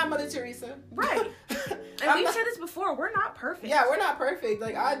lie, I'm not Mother Teresa. Right. And we've said this before, we're not perfect. Yeah, we're not perfect.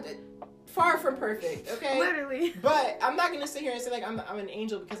 Like, far from perfect, okay? Literally. But I'm not gonna sit here and say, like, I'm an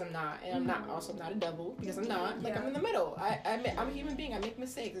angel, because I'm not. And I'm not also not a devil, because I'm not. Like, I'm in the middle. I'm a human being. I make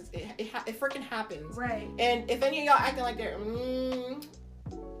mistakes. It freaking happens. Right. And if any of y'all acting like they're,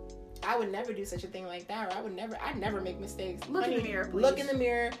 I would never do such a thing like that, or I'd never make mistakes. Look in the mirror, please. Look in the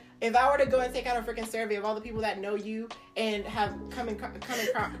mirror. If I were to go and take out a freaking survey of all the people that know you and have come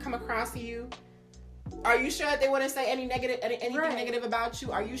across you, are you sure that they wouldn't say anything negative about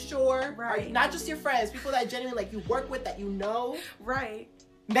you? Are you sure? Right. Not just your friends, people that genuinely, like, you work with, that you know. Right.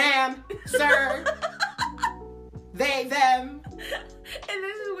 Ma'am, sir, they, them. And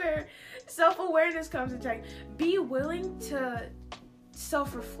this is where self-awareness comes into play. Be willing to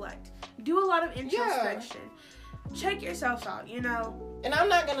self-reflect. Do a lot of introspection. Yeah. Check yourself out, you know. And I'm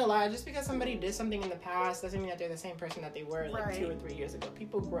not gonna lie, just because somebody did something in the past doesn't mean that they're the same person that they were like right. 2 or 3 years ago.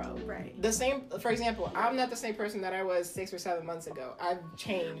 People grow. Right. The same, for example, I'm not the same person that I was 6 or 7 months ago. I've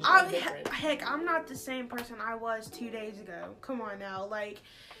changed. Heck, I'm not the same person I was 2 days ago. Come on now. Like,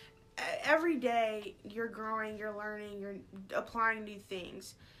 every day you're growing, you're learning, you're applying new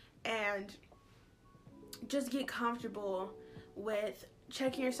things. And just get comfortable with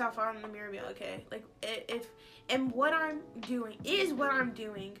checking yourself out in the mirror and be okay, like, what I'm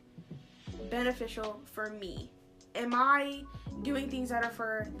doing beneficial for me? Am I doing things that are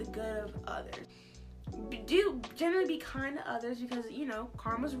for the good of others? Generally be kind to others, because, you know,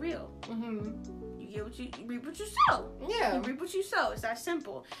 karma's real. Mm-hmm. You reap what you sow. Yeah. You reap what you sow. It's that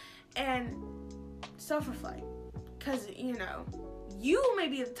simple. And self-reflect, because, you know, you may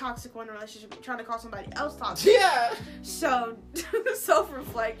be a toxic one in a relationship, trying to call somebody else toxic. Yeah. So,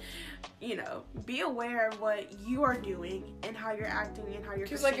 self-reflect, you know, be aware of what you are doing and how you're acting and how you're perceiving others.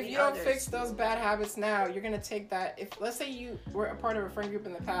 Because, like, if you don't fix those bad habits now, you're going to take that, if, let's say you were a part of a friend group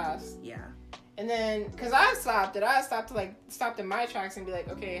in the past. Yeah. And then, because I stopped in my tracks and be like,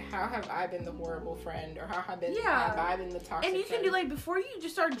 okay, how have I been the horrible friend? Or how have I been the toxic And you can friend? do, like, before you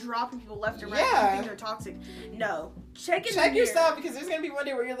just start dropping people left and right, yeah. you think they're toxic. No. Check yourself, because there's going to be one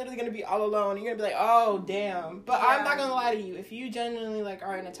day where you're literally going to be all alone. And you're going to be like, oh, damn. But I'm not going to lie to you. If you genuinely, like,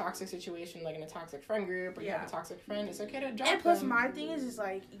 are in a toxic situation, like in a toxic friend group, or you have a toxic friend, it's okay to drop them. And plus, my thing is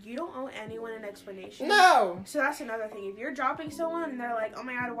like, you don't owe anyone an explanation. No. So that's another thing. If you're dropping someone and they're like, oh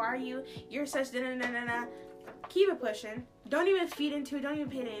my god, why are you're such da-da-da-da-da, keep it pushing. Don't even feed into it. Don't even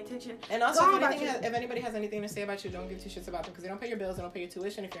pay any attention. And also, if anybody has anything to say about you, don't give two shits about them, because they don't pay your bills, they don't pay your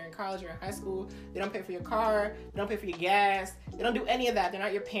tuition. If you're in college or in high school, they don't pay for your car, they don't pay for your gas, they don't do any of that. They're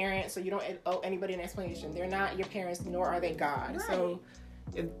not your parents, so you don't owe anybody an explanation. They're not your parents, nor are they God. Right. So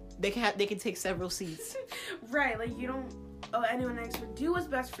if they can take several seats. Right, like, you don't owe anyone an explanation. Do what's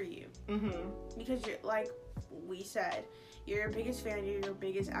best for you. Mm-hmm. Because you're, like we said, you're your biggest fan, you're your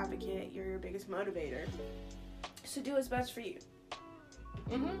biggest advocate, you're your biggest motivator. So do what's best for you.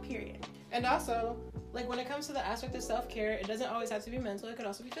 Mm-hmm. Period. And also, like, when it comes to the aspect of self-care, it doesn't always have to be mental. It could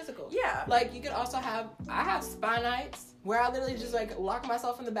also be physical. Yeah. Like, you could also I have spa nights where I literally just, like, lock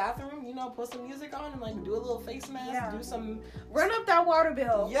myself in the bathroom, you know, put some music on and, like, do a little face mask, do some... Run up that water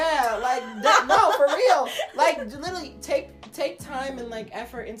bill. Yeah, like, no, for real. Like, literally take time and, like,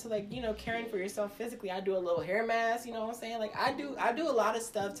 effort into, like, you know, caring for yourself physically. I do a little hair mask, you know what I'm saying? Like, I do a lot of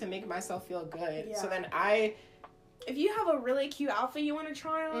stuff to make myself feel good. Yeah. So then if you have a really cute outfit you want to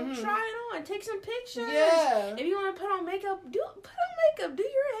try on, try it on. Take some pictures. Yeah. If you want to put on makeup, put on makeup. Do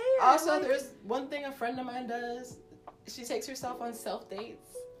your hair. Also, there's one thing a friend of mine does. She takes herself on self-dates.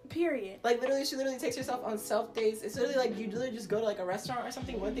 Period. Like, she literally takes herself on self-dates. It's literally like, you literally just go to, like, a restaurant or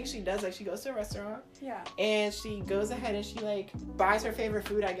something. One thing she does, like, she goes to a restaurant. Yeah. And she goes ahead and she, like, buys her favorite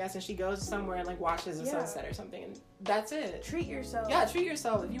food, I guess, and she goes somewhere and, like, watches the sunset or something. And that's it. Treat yourself. Yeah, treat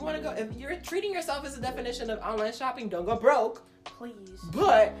yourself. If you want to go, if you're treating yourself is the definition of online shopping, don't go broke. Please.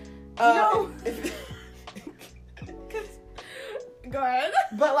 But, no. Go ahead.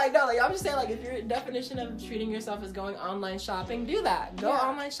 But, like, no, like, I'm just saying, like, if your definition of treating yourself is going online shopping, do that. Go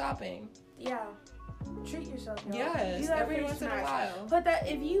online shopping. Yeah. Treat yourself, y'all. Yes, every once in a while. But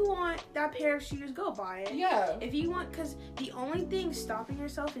if you want that pair of shoes, go buy it. Yeah. If you want, because the only thing stopping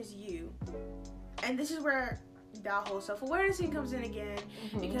yourself is you. And this is where that whole self-awareness thing comes in again.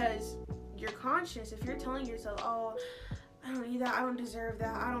 Mm-hmm. Because your conscience, if you're telling yourself, oh, I don't need that, I don't deserve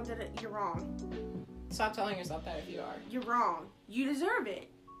that, I don't do it, you're wrong. Stop telling yourself that if you are. You're wrong. You deserve it.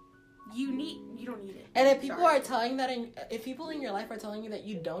 You don't need it. And if people are telling that, if people in your life are telling you that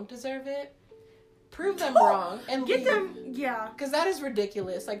you don't deserve it, prove them wrong and get them. Yeah. Because that is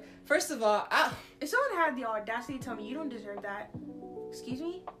ridiculous. Like, first of all, if someone had the audacity to tell me you don't deserve that, excuse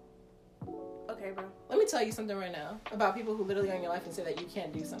me, Okay, bro. Let me tell you something right now about people who literally are in your life and say that you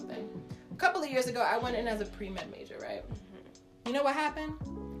can't do something. A couple of years ago, I went in as a pre-med major, right? Mm-hmm. You know what happened?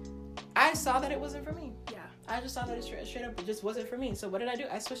 I saw that it wasn't for me. Yeah. I just saw that it straight up, it just wasn't for me. So what did I do?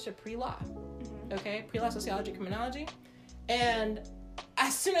 I switched to pre-law. Mm-hmm. Okay? Pre-law, sociology, criminology. And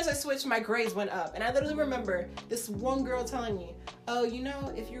as soon as I switched, my grades went up. And I literally remember this one girl telling me, oh, you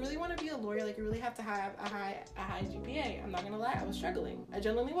know, if you really want to be a lawyer, like, you really have to have a high GPA. I'm not going to lie. I was struggling. I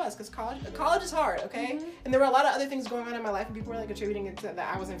genuinely was, because college is hard, okay? Mm-hmm. And there were a lot of other things going on in my life, and people were, like, attributing it to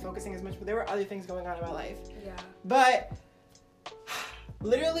that I wasn't focusing as much, but there were other things going on in my life. Yeah. But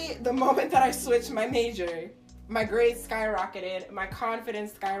literally, the moment that I switched my major, my grades skyrocketed, my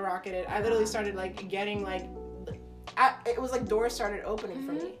confidence skyrocketed. I literally started, like, getting, like, it was like doors started opening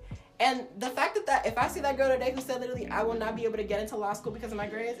for me. And the fact that if I see that girl today who said literally I will not be able to get into law school because of my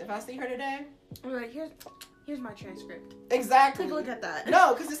grades, if I see her today, I'm like, here's my transcript. Exactly. Take a look at that.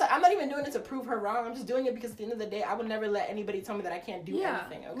 No, because it's like, I'm not even doing it to prove her wrong. I'm just doing it because at the end of the day, I would never let anybody tell me that I can't do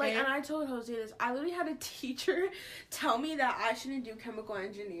anything. Okay. Like, and I told Jose this. I literally had a teacher tell me that I shouldn't do chemical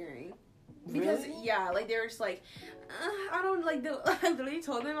engineering. Because, really? Yeah, like, they were just like, I don't, like, I literally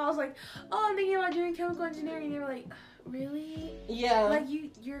told them, I was like, oh, I'm thinking about doing chemical engineering. And they were like, really? Yeah. Like,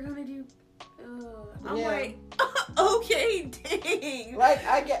 you're gonna do, I'm like, okay, dang. Like,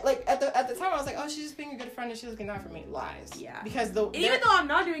 I get, like, at the time, I was like, oh, she's just being a good friend and she's looking out for me. Lies. Yeah. Because even though I'm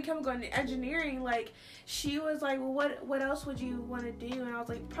not doing chemical engineering, like, she was like, well, what else would you want to do? And I was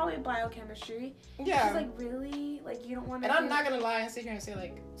like, probably biochemistry. Yeah. She's like, really? Like, you don't want to And I'm not going to lie and sit here and say,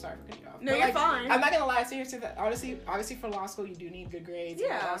 like, sorry for cutting you off. No, but, you're like, fine. I'm not going to lie and sit here and say that, obviously for law school, you do need good grades.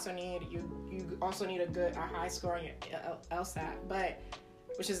 Yeah. You also need a high score on your LSAT, but,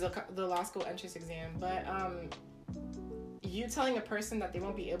 which is the law school entrance exam. But, you telling a person that they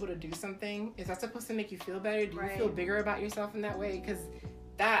won't be able to do something, is that supposed to make you feel better? Do you feel bigger about yourself in that way? Because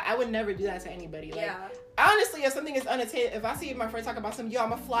I would never do that to anybody. Like, honestly, if something is unattainable, if I see my friend talk about something, I'm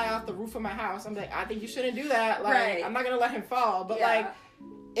gonna fly off the roof of my house, I'm like, I think you shouldn't do that. Like, I'm not gonna let him fall. But like,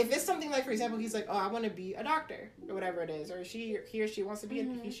 if it's something like, for example, he's like, oh, I want to be a doctor or whatever it is, or he or she wants to be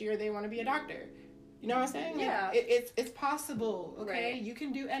he or they want to be a doctor. You know what I'm saying? Like, Yeah. It's possible. Okay, Right. You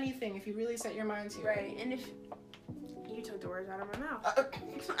can do anything if you really set your mind to it. Right. And if you took the words out of my mouth,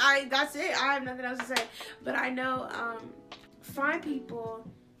 that's it. I have nothing else to say. But I know, find people.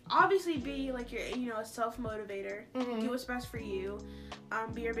 Obviously, be like a self-motivator. Do what's best for you.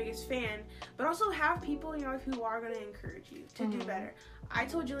 Be your biggest fan, but also have people in your life who are going to encourage you to do better. I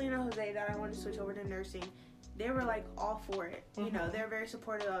told Julian and Jose that I wanted to switch over to nursing. They were like all for it. You know, they're very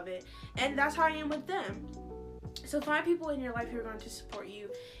supportive of it, and that's how I am with them. So find people in your life who are going to support you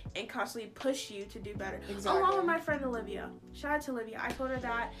and constantly push you to do better. Exactly. Along with my friend Olivia. Shout out to Olivia. I told her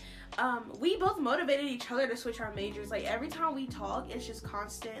that we both motivated each other to switch our majors. Like, every time we talk, it's just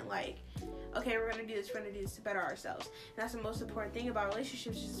constant, like, okay, we're going to do this to better ourselves. And that's the most important thing about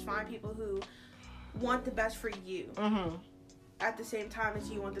relationships, is just find people who want the best for you at the same time as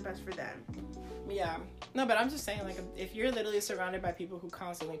you want the best for them. Yeah. No, but I'm just saying, like, if you're literally surrounded by people who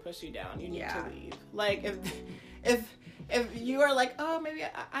constantly push you down, you need to leave. Like, if you are like, oh, maybe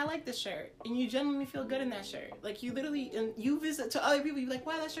I like this shirt, and you genuinely feel good in that shirt, like, you literally, and you visit to other people, you're like,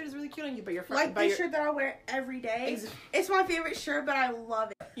 wow, that shirt is really cute on you, but you're like this shirt that I wear every day. It's my favorite shirt, but I love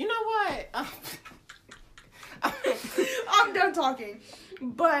it. You know what? I'm done talking.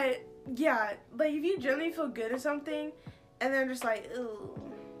 But yeah, like, if you genuinely feel good at something, and they're just like, ooh.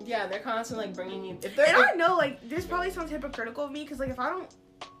 Yeah, they're constantly, like, bringing you. I know, like, this probably sounds hypocritical of me, because, like, if I don't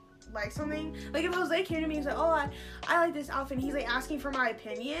like something, like, if Jose came to me and said, oh, I like this outfit, and he's, like, asking for my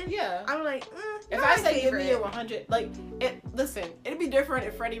opinion, I'm like, if I say give me a 100, like, listen, it'd be different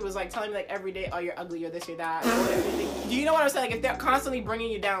if Freddie was, like, telling me, like, every day, oh, you're ugly, or this, or that, or everything. Do you know what I'm saying? Like, if they're constantly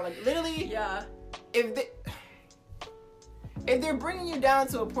bringing you down, like, literally, if they're bringing you down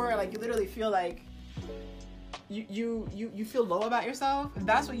to a point where, like, you literally feel like you feel low about yourself, if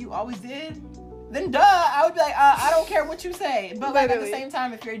that's what you always did, then duh, I would be like, I don't care what you say. But like, at the same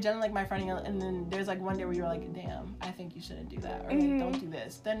time, if you're generally like my friend, and then there's like one day where you're like, damn, I think you shouldn't do that, or like, don't do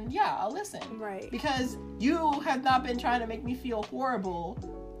this, then yeah, I'll listen. Right. Because you have not been trying to make me feel horrible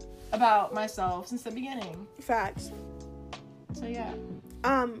about myself since the beginning. Facts. So yeah.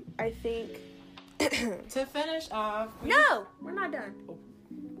 I think to finish off. No, we're not done.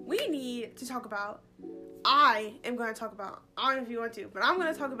 We need to talk about. I am going to talk about. I don't know if you want to, but I'm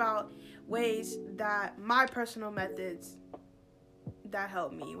going to talk about ways that my personal methods that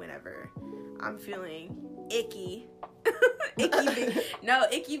help me whenever I'm feeling icky. Icky Vicky. No,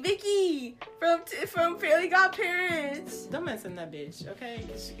 Icky Vicky from Fairly Godparents. Don't mention that bitch, okay?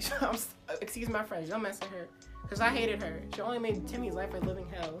 Excuse my French. Don't mention her. Because I hated her. She only made Timmy's life a living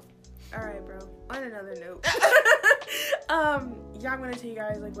hell. Alright, bro. On another note. Yeah, I'm gonna tell you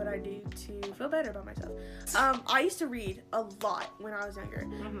guys like what I do to feel better about myself. I used to read a lot when I was younger.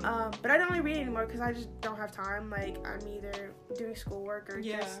 But I don't really read anymore because I just don't have time. Like, I'm either doing schoolwork or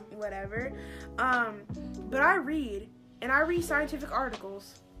just whatever. But I read, and I read scientific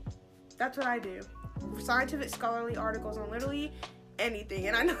articles. That's what I do. Scientific scholarly articles on literally anything.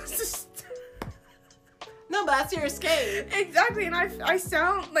 And I know it's just... No, but that's your escape. Exactly, and I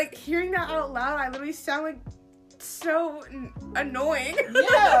sound, like, hearing that out loud, I literally sound, like, so annoying.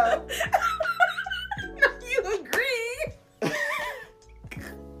 Yeah. You agree?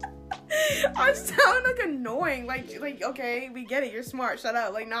 I sound, like, annoying. Like, okay, we get it, you're smart, shut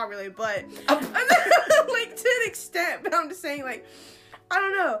up. Like, not really, but, like, to an extent, but I'm just saying, like, I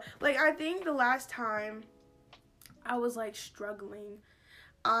don't know. Like, I think the last time I was, like, struggling,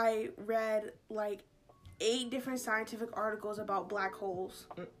 I read, like, 8 different scientific articles about black holes.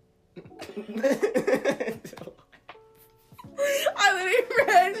 I literally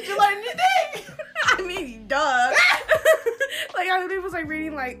read. Did you learn anything? I mean, duh. Like, I literally was like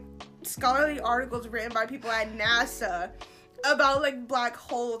reading like scholarly articles written by people at NASA about like black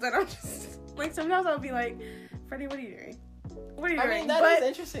holes, and I'm just like, sometimes I'll be like, Freddie, what are you doing? What are you doing? I mean, that is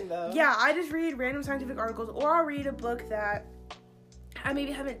interesting though. Yeah, I just read random scientific articles, or I'll read a book that I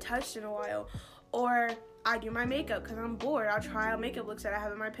maybe haven't touched in a while, or I do my makeup because I'm bored. I'll try out makeup looks that I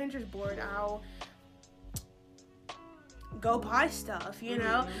have in my Pinterest board. I'll go buy stuff, you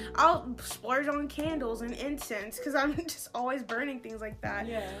know? I'll splurge on candles and incense because I'm just always burning things like that.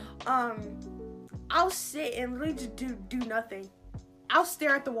 Yeah. I'll sit and literally just do nothing. I'll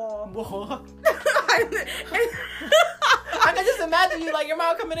stare at the wall. What? I can just imagine you, like, your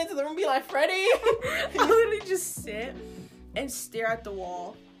mom coming into the room and be like, Freddie? I'll literally just sit and stare at the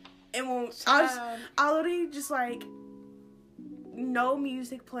wall. And I'll literally just, like, no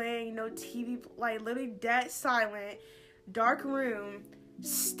music playing, no TV, like, literally dead silent, dark room,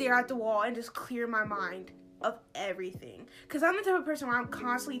 stare at the wall, and just clear my mind of everything. Because I'm the type of person where I'm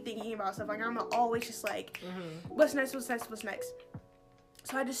constantly thinking about stuff. Like, I'm always just, like, what's next, what's next, what's next?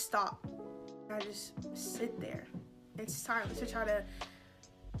 So I just stop. I just sit there in silence to try to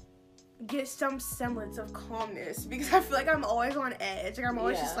get some semblance of calmness, because I feel like I'm always on edge. Like, I'm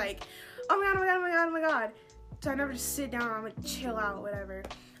always just like, oh my god, oh my god, oh my god, oh my god. So I never just sit down, I'm like, chill out, whatever.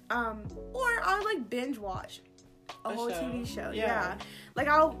 Or I'll like binge watch a whole TV show. Yeah. Like,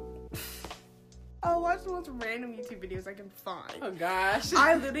 I'll watch the most random YouTube videos I can find. Oh gosh.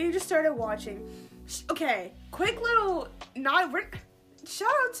 I literally just started watching. Okay, quick little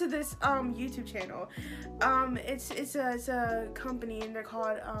shout out to this YouTube channel. It's a company, and they're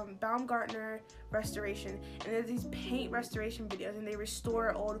called Baumgartner Restoration, and they're these paint restoration videos, and they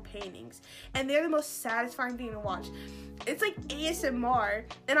restore old paintings, and they're the most satisfying thing to watch. It's like ASMR,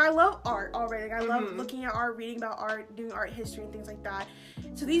 and I love art already. Like, I love looking at art, reading about art, doing art history and things like that.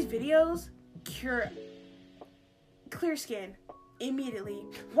 So these videos cure clear skin. Immediately.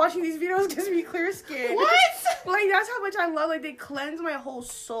 Watching these videos gives me clear skin. What? Like, that's how much I love. Like, they cleanse my whole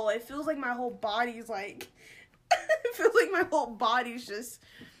soul. It feels like my whole body's like it feels like my whole body's just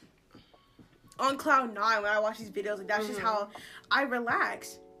on cloud 9 when I watch these videos. Like, that's just how I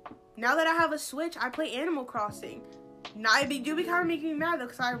relax. Now that I have a Switch, I play Animal Crossing. Now, it do be kind of making me mad though,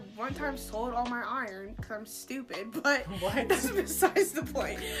 because I one time sold all my iron because I'm stupid, but that's besides the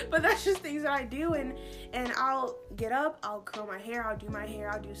point. But that's just things that I do, and I'll get up, I'll curl my hair, I'll do my hair,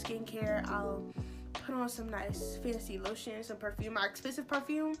 I'll do skincare, I'll put on some nice fancy lotion, some perfume, my expensive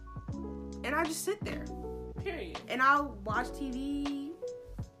perfume, and I just sit there. Period. And I'll watch TV,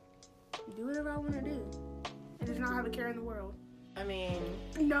 do whatever I want to do, and just not have a care in the world. I mean...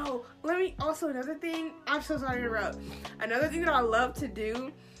 No, another thing, I'm so sorry to interrupt. Another thing that I love to do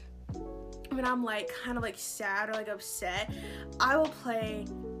when I'm, like, kind of, like, sad or, like, upset, I will play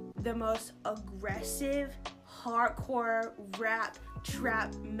the most aggressive, hardcore, rap,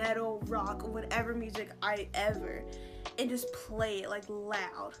 trap, metal, rock, whatever music I ever, and just play it, like,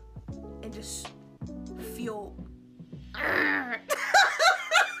 loud, and just feel... I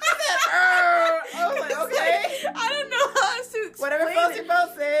was like, okay. I don't know how to explain Whatever floats your boat,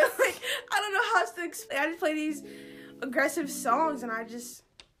 sis. Like, I don't know how to explain. I just play these aggressive songs and I just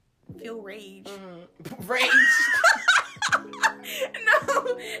feel rage. Rage.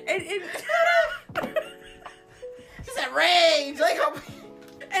 No, it She said rage. Like,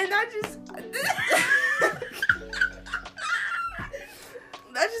 and that just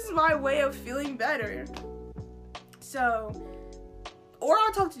that's just my way of feeling better. So, or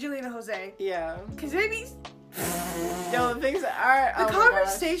I'll talk to Julian and Jose. Yeah. Because they be... Yo, the things that are... The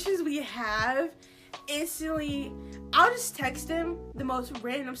conversations we have, instantly, I'll just text him the most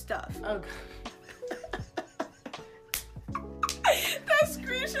random stuff. Oh, God. That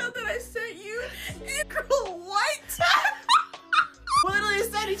screenshot that I sent you, girl, what? We literally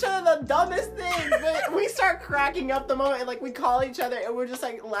sent each other the dumbest things, but we start cracking up the moment, and like we call each other, and we're just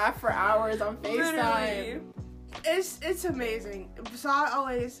like laugh for hours on FaceTime. Literally. It's amazing. So I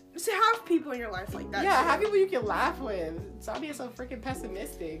always have people in your life like that. Yeah, too. have people you can laugh with. Stop being so freaking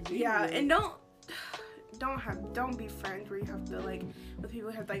pessimistic. Jesus. Yeah, and don't be friends where you have to like with people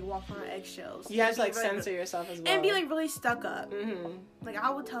who have to like walk on eggshells. You have to like censor yourself as well. And be like really stuck up. Mm-hmm. Like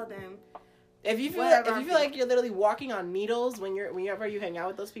I will tell them. If you feel like you're literally walking on needles whenever you hang out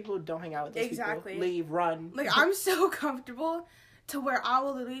with those people, don't hang out with those people. Leave, run. Like I'm so comfortable to where I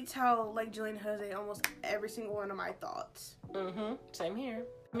will literally tell like Julian and Jose almost every single one of my thoughts. Mm-hmm. Same here.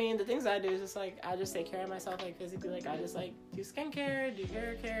 I mean, the things I do is just like I just take care of myself like physically. Like I just like do skincare, do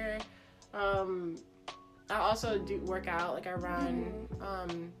hair care. I also do work out, like I run,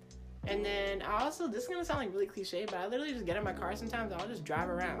 and then I also, this is gonna sound like really cliche, but I literally just get in my car sometimes and I'll just drive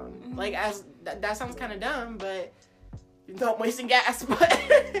around. Like that sounds kind of dumb, but don't wasting gas. But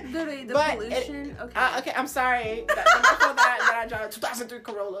literally the pollution. Okay, I'm sorry. That I drive a 2003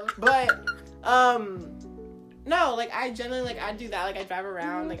 Corolla, but no, like I generally like I do that. Like I drive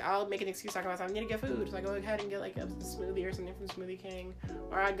around. Like I'll make an excuse talking about something. I need to get food, so I go ahead and get like a smoothie or something from Smoothie King,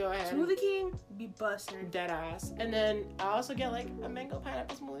 or I go ahead. Smoothie King be busting. Dead ass. And then I also get like a mango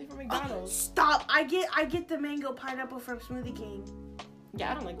pineapple smoothie from McDonald's. Stop! I get the mango pineapple from Smoothie King. Yeah,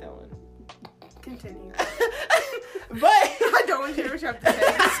 I don't like that one. Continue. But I don't want to hear what you have to say.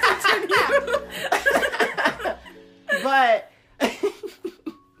 Continue.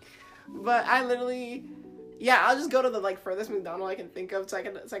 But I literally. Yeah, I'll just go to the like furthest McDonald's I can think of, so I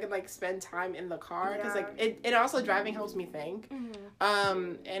can like spend time in the car, because like it also driving helps me think.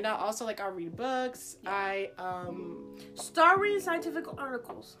 And I'll read books. I start reading scientific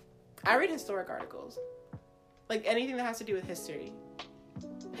articles. I read historic articles, like anything that has to do with history.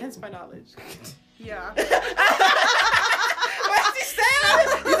 Hence my knowledge. Yeah. What did you say?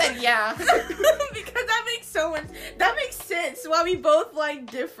 You said yeah. Because that makes sense why we both like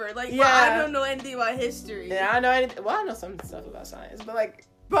differ. Like, yeah. I don't know anything about history. Yeah, I know some stuff about science,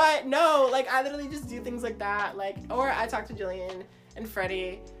 but no, like I literally just do things like that. Like, or I talk to Jillian and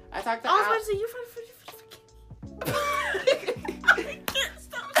Freddie. I was about to say you I can't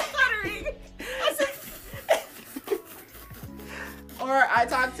stop stuttering. Or I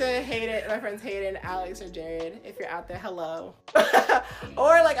talk to Hayden, my friends Hayden, Alex, or Jared. If you're out there, hello.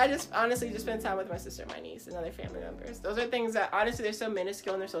 Or like I just honestly just spend time with my sister, my niece, and other family members. Those are things that honestly they're so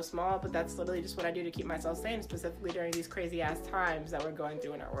minuscule and they're so small, but that's literally just what I do to keep myself sane, specifically during these crazy ass times that we're going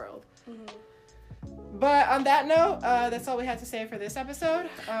through in our world. But on that note, that's all we had to say for this episode.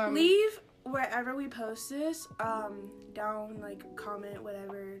 Leave wherever we post this, down, like, comment,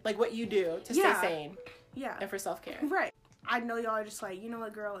 whatever. Like what you do to stay sane. Yeah. And for self-care. Right. I know y'all are just like, you know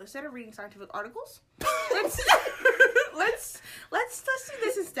what, girl, instead of reading scientific articles, let's do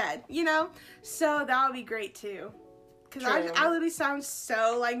this instead, you know? So that would be great too. Because I literally sound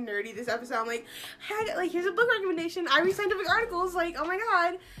so, like, nerdy this episode. I'm like, hey, here's a book recommendation. I read scientific articles. Like, oh my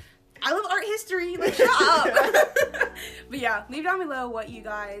god. I love art history. Like, shut up. But yeah, leave down below what you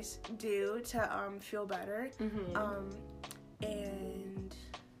guys do to feel better. And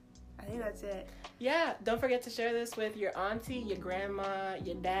I think that's it. Yeah, don't forget to share this with your auntie, your grandma,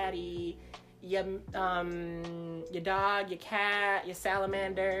 your daddy, your dog, your cat, your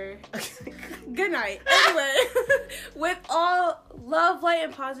salamander. Good night. Anyway, with all love, light,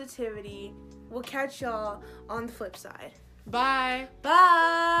 and positivity, we'll catch y'all on the flip side. Bye.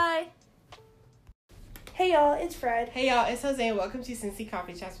 Bye. Hey y'all, it's Fred. Hey y'all, it's Jose, and welcome to Cincy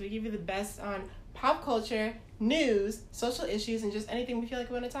Coffee Chats. We give you the best on pop culture, news, social issues, and just anything we feel like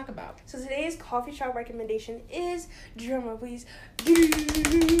we want to talk about. So today's coffee shop recommendation is, drumroll please,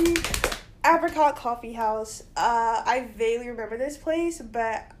 Apricot Coffee House. I vaguely remember this place,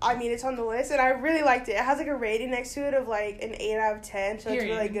 but I mean it's on the list, and I really liked it. It has like a rating next to it of like an 8 out of 10, so It's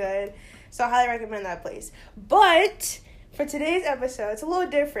really good. So I highly recommend that place. But for today's episode, it's a little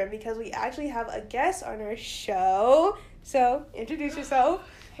different because we actually have a guest on our show. So introduce yourself.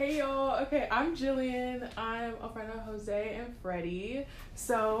 Hey y'all, okay, I'm Jillian. I'm a friend of Jose and Freddie.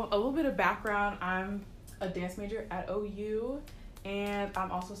 So a little bit of background, I'm a dance major at OU, and I'm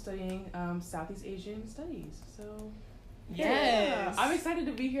also studying Southeast Asian studies. So yes, I'm excited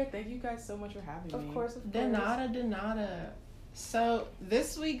to be here. Thank you guys so much for having me. Of course. De nada. So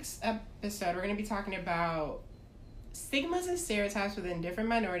this week's episode, we're going to be talking about stigmas and stereotypes within different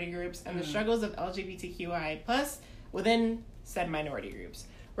minority groups and the struggles of LGBTQI plus within said minority groups.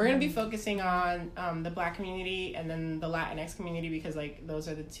 We're going to be focusing on the Black community and then the Latinx community because, like, those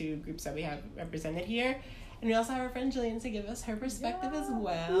are the two groups that we have represented here. And we also have our friend Jillian to give us her perspective as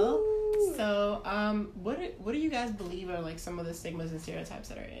well. Ooh. So, what do you guys believe are, like, some of the stigmas and stereotypes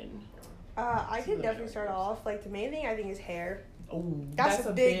that are in? I could definitely start off. Like, the main thing I think is hair. Oh, that's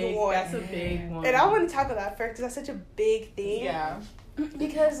a big one. That's a big one. And I want to talk about that first because that's such a big thing. Yeah.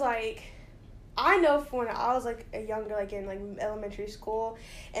 Because, like, I know from when I was, like, a younger, like, in, like, elementary school,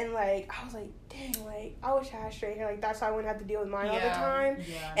 and, like, I was like, dang, like, I wish I had straight hair. Like, that's why I wouldn't have to deal with mine all the time.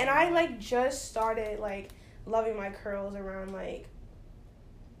 Yeah. And I, like, just started, like, loving my curls around, like,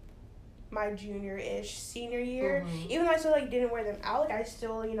 my junior-ish senior year. Even though I still, like, didn't wear them out, like, I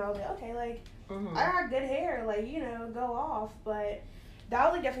still, you know, like, okay, like, I got good hair, like, you know, go off. But that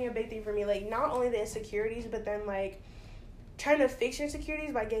was, like, definitely a big thing for me. Like, not only the insecurities, but then, like, trying to fix your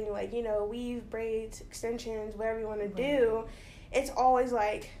insecurities by getting, like, you know, weave, braids, extensions, whatever you want to do. It's always,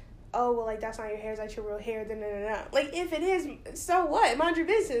 like, oh, well, like, that's not your hair, that's your real hair, Like, if it is, so what? Mind your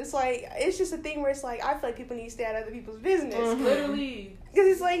business. Like, it's just a thing where it's, like, I feel like people need to stay out of other people's business. Literally. Because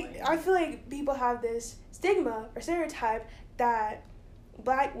it's, like, I feel like people have this stigma or stereotype that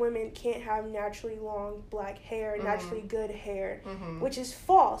Black women can't have naturally long black hair, naturally good hair, which is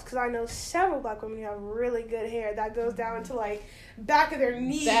false. Because I know several Black women who have really good hair that goes down to, like, back of their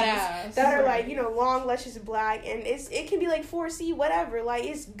knees that are, like, you know, long, luscious black, and it can be, like, 4C, whatever. Like,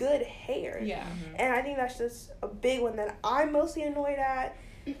 it's good hair. Yeah. And I think that's just a big one that I'm mostly annoyed at.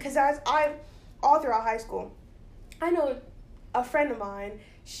 Because all throughout high school, I know a friend of mine,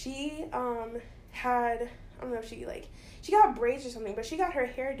 she had, I don't know if she got braids or something, but she got her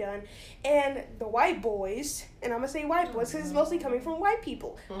hair done, and the white boys, and I'm gonna say white boys because it's mostly coming from white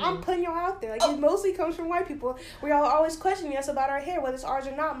people. I'm putting y'all out there. Like, it mostly comes from white people. We all always questioning us about our hair, whether it's ours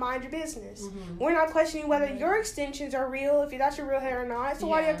or not. Mind your business. We're not questioning whether your extensions are real, if that's your real hair or not, so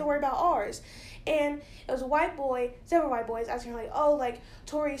why do you have to worry about ours? And it was a white boy, several white boys, asking her, like, oh, like,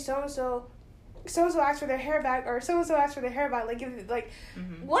 Tori, so-and-so asked for their hair back, or so-and-so asked for their hair back. Like, give it, like,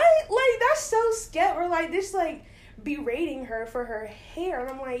 what? Like, that's so sketchy. Or, like, this, like, berating her for her hair, and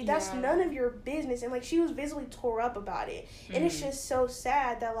I'm like, that's none of your business. And, like, she was visibly tore up about it, and it's just so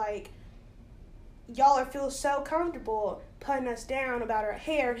sad that, like, y'all are feel so comfortable putting us down about our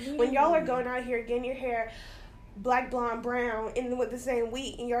hair when y'all are going out here getting your hair black, blonde, brown, and with the same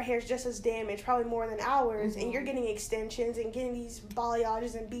week, and your hair's just as damaged, probably more than ours, and you're getting extensions and getting these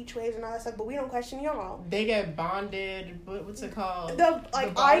balyages and beach waves and all that stuff, but we don't question y'all. They get bonded. What's it called? The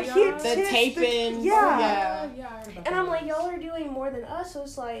eye-kit the taping. Yeah, and I'm like, y'all are doing more than us, so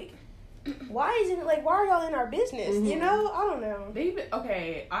it's like, why are y'all in our business? You know, I don't know.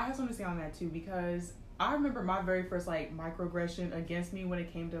 I have something to say on that too, because I remember my very first, like, microaggression against me when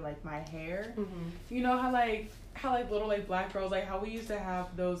it came to, like, my hair. You know how little, like, black girls, like, how we used to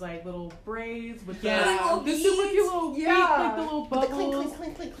have those, like, little braids with the super cute little beads, like, the little bubbles.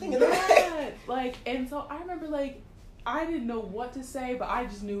 The Like, and so I remember, like, I didn't know what to say, but I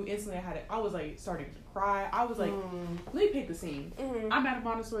just knew instantly I was, like, starting to cry. I was like, let me paint the scene. I'm at a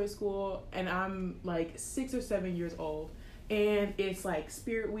Montessori school, and I'm, like, 6 or 7 years old, and it's, like,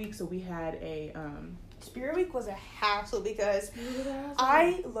 Spirit Week, so we had a, Spirit Week was a hassle because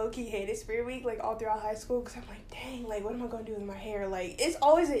I low-key hated Spirit Week, like, all throughout high school, because I'm like, dang, like, what am I going to do with my hair? Like, it's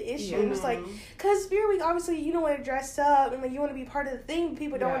always an issue. And it's like, because Spirit Week, obviously, you don't want to dress up, and, like, you want to be part of the thing, but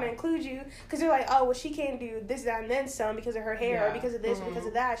people don't want to include you, because they're like, oh, well, she can't do this, that, and then some because of her hair, or because of this, or because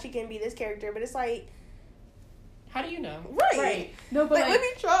of that. She can't be this character, but it's like, how do you know? Right. No, but, like, let me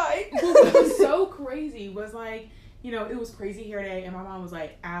try. What was so crazy was, like, you know, it was crazy hair day, and my mom was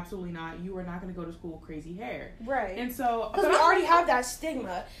like, absolutely not. You are not going to go to school with crazy hair. Right. And so, because we already have that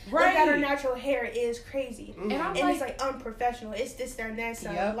stigma. Right. Like, that our natural hair is crazy. And I'm and it's, like, unprofessional. It's this, that, and that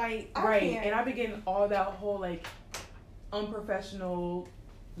stuff. Like, And I've been getting all that whole, like, unprofessional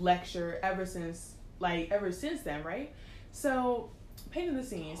lecture ever since then, right? So, painting the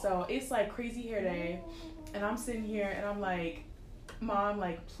scene. So, it's, like, crazy hair day, and I'm sitting here, and I'm like, Mom,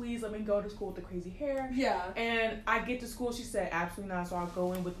 like, please let me go to school with the crazy hair. Yeah. And I get to school, she said, absolutely not. So I'll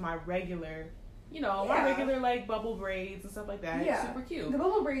go in with my regular, my regular, like, bubble braids and stuff like that. Yeah. It's super cute. The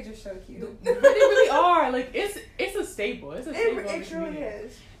bubble braids are so cute. They really are. Like, it's a staple. It's a staple. It truly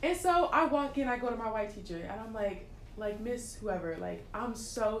is. And so I walk in, I go to my white teacher, and I'm like, Miss whoever, like, I'm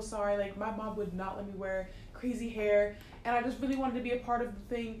so sorry. Like, my mom would not let me wear crazy hair, and I just really wanted to be a part of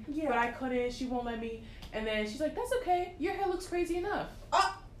the thing, but I couldn't. She won't let me. And then she's like, that's okay. Your hair looks crazy enough.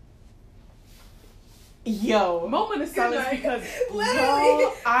 Yo. Moment of silence because Literally.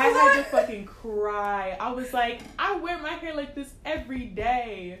 y'all, I had to fucking cry. I was like, I wear my hair like this every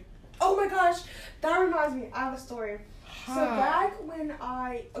day. Oh my gosh, that reminds me. I have a story. So back when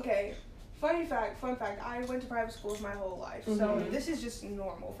fun fact, I went to private schools my whole life, so this is just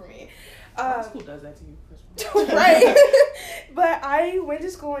normal for me. School does that to you, right? But I went to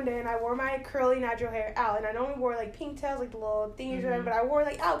school one day and I wore my curly natural hair out, and I normally wore like pigtails, like the little thingies, or whatever, but I wore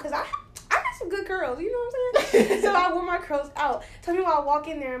like out because I got some good curls, you know what I'm saying? So I wore my curls out. Tell me why I walk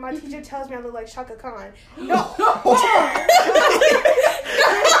in there and my teacher tells me I look like Shaka Khan. No.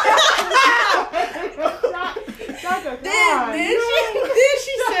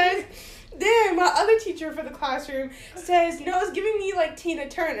 Then my other teacher for the classroom says, no, it's giving me like Tina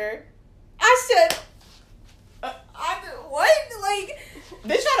Turner. I said, what? Like,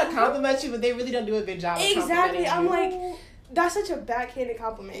 they try to compliment you, but they really don't do a good job. Exactly. Of I'm complimenting like, that's such a backhanded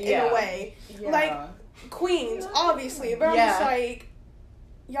compliment in a way. Yeah. Like, queens, obviously, but I'm just like,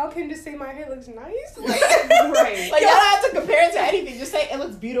 y'all can just say my hair looks nice. Like, right. Like, y'all don't have to compare it to anything. Just say it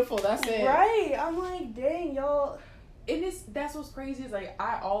looks beautiful. That's it. Right. I'm like, dang, y'all. And that's what's crazy is like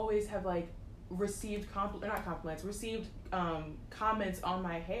I always have like received received comments on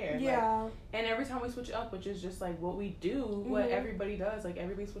my hair. Yeah. Like, and every time we switch up, which is just like what we do, what everybody does, like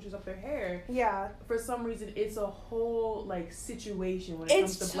everybody switches up their hair. Yeah. For some reason, it's a whole like situation when it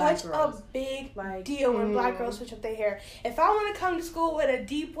comes to black girls. It's such a big deal when black girls switch up their hair. If I want to come to school with a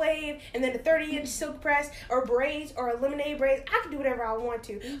deep wave and then a 30-inch silk press or braids or a lemonade braids, I can do whatever I want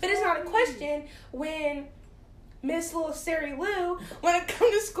to. But it's not a question when Miss Little Sari Lou want to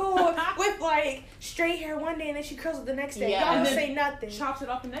come to school with like straight hair one day and then she curls it the next day. Yeah. Y'all don't say nothing. Chops it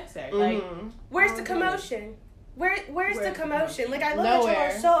off the next day. Like, where's the commotion? Where's the commotion? Like, I love Nowhere.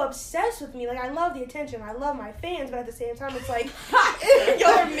 that y'all are so obsessed with me. Like, I love the attention. I love my fans, but at the same time, it's like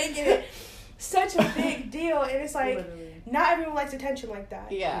y'all are making it such a big deal, and it's like literally. Not everyone likes attention like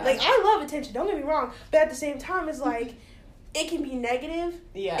that. Yeah. Like, I love attention. Don't get me wrong, but at the same time, it's like it can be negative.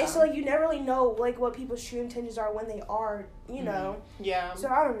 Yeah. And so like you never really know like what people's true intentions are when they are, you know. Yeah. So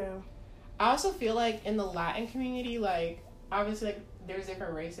I don't know. I also feel like in the Latin community, like obviously like there's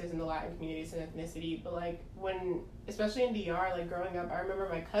different races in the Latin communities and ethnicity, but like when especially in DR, like growing up, I remember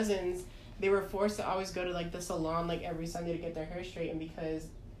my cousins, they were forced to always go to like the salon like every Sunday to get their hair straightened because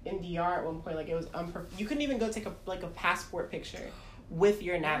in DR at one point like it was you couldn't even go take a passport picture with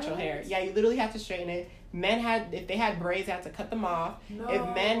your natural hair. Yeah, you literally had to straighten it. Men if they had braids, they had to cut them off. No. If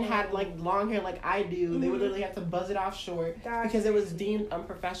men had like long hair like I do, they would literally have to buzz it off short because it was deemed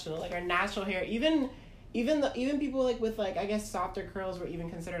unprofessional. Like our natural hair, even people like with like I guess softer curls were even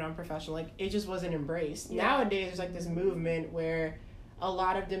considered unprofessional. Like it just wasn't embraced. Yeah. Nowadays there's like this movement where a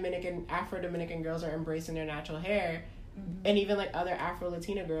lot of Afro-Dominican girls are embracing their natural hair. And even like other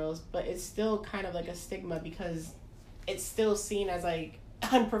Afro-Latina girls, but it's still kind of like a stigma because it's still seen as like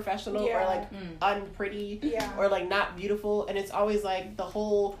unprofessional or like unpretty or like not beautiful, and it's always like the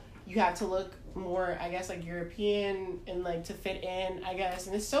whole you have to look more I guess like European and like to fit in I guess,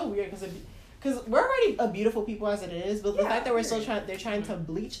 and it's so weird because we're already a beautiful people as it is, but the fact that they're trying to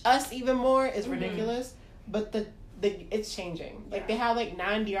bleach us even more is ridiculous. But the it's changing. Like they have like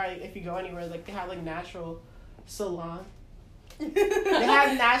non-DR, like, if you go anywhere like they have like natural salon. They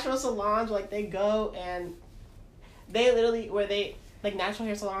have natural salons like they go and they literally where they like natural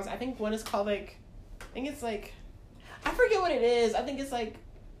hair salons. I think one is called like I think it's like I forget what it is. I think it's like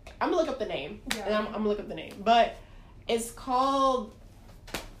I'm gonna look up the name. Yeah. And I'm gonna look up the name. But it's called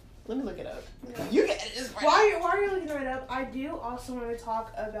let me look it up. Yeah. You get it. While you're looking it up, I do also want to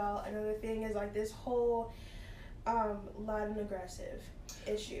talk about another thing is like this whole loud and aggressive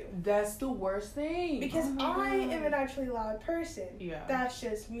issue. That's the worst thing. Because I am a naturally loud person. Yeah. That's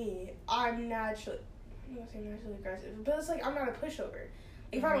just me. I'm not naturally aggressive, but it's like I'm not a pushover.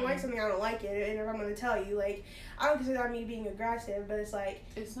 If I don't like something, I don't like it, and if I'm gonna tell you, like I don't consider that me being aggressive, but it's like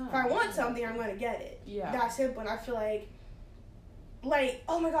it's not. If I want something, I'm gonna get it. Yeah. That's simple. And I feel like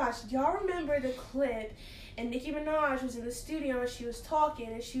oh my gosh, do y'all remember the clip? And Nicki Minaj was in the studio and she was talking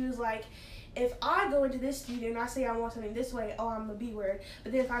and she was like, if I go into this studio and I say I want something this way, oh, I'm the B word.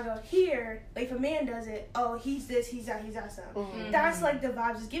 But then if I go here, like if a man does it, oh, he's this, he's that something. Mm-hmm. That's like the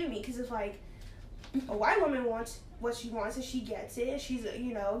vibes it's giving me, because it's like a white woman wants what she wants and she gets it. She's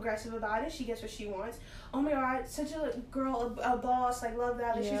aggressive about it. She gets what she wants. Oh my God, such a girl, a boss, like love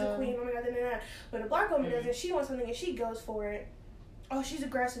that. Like she's a queen. Oh my God, da. But a black woman does it. She wants something and she goes for it. Oh, she's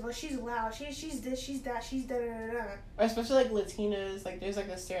aggressive. Oh, she's loud. She's this. She's that. She's da. Or especially like Latinas. Like there's like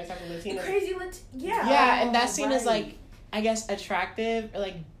this stereotype of Latinas. Crazy Yeah, and that scene is like I guess attractive or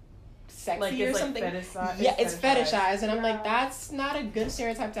like sexy like or it's something. Like yeah, it's fetishized, and I'm like, Yeah. that's not a good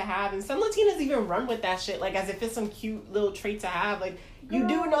stereotype to have. And some Latinas even run with that shit, like as if it's some cute little trait to have. Like you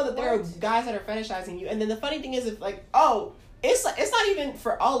do Girl, know that there are what? guys that are fetishizing you, and then the funny thing is, if like, oh, it's not even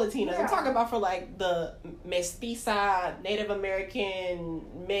for all Latinas. Yeah. I'm talking about for like the mestiza, Native American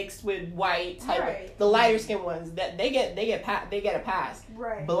mixed with white type, Right. the lighter skinned ones that they get a pass.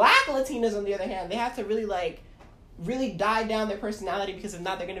 Right. Black Latinas, on the other hand, they have to really die down their personality, because if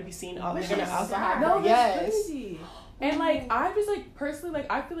not, they're gonna be seen. They're Which gonna is also sad. have No, that's yes. crazy. And like I just like personally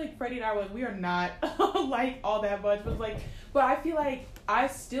like I feel like Freddie and I were like we are not like all that much, but I feel like I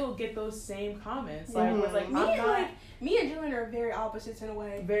still get those same comments. Like where it's like Me and Jillian are very opposites in a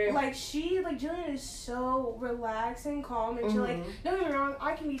way. Very. Like Jillian is so relaxed and calm, and she'll like, don't get me wrong,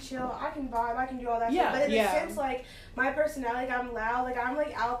 I can be chill, I can vibe, I can do all that Yeah, stuff. But in yeah. a sense, like my personality, like I'm loud, like I'm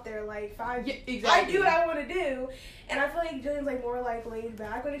like out there, like Yeah, I exactly. do what I want to do, and I feel like Jillian's like more like laid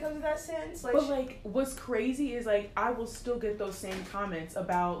back when it comes to that sense. Like, But like what's crazy is like I will still get those same comments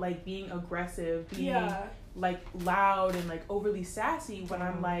about like being aggressive, being yeah, like loud and like overly sassy when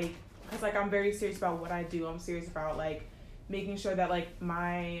I'm like, because like I'm very serious about what I do. I'm serious about like making sure that like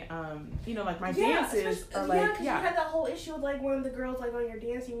my like my dances are like because you had that whole issue with like one of the girls like on your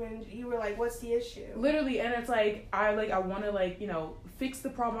dancing, and you were like, what's the issue? literally. And it's like I want to like fix the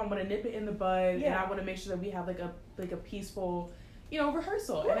problem. I want to nip it in the bud, and I want to make sure that we have like a peaceful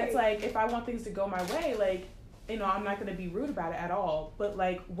rehearsal. Right. And it's like if I want things to go my way, like I'm not gonna be rude about it at all. But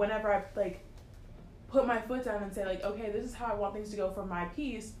like whenever I like put my foot down and say like, okay, this is how I want things to go for my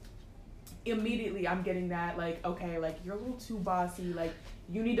piece, immediately I'm getting that like, okay, like you're a little too bossy, like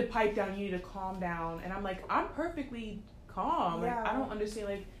you need to pipe down, you need to calm down. And I'm like, I'm perfectly calm. Yeah. Like I don't understand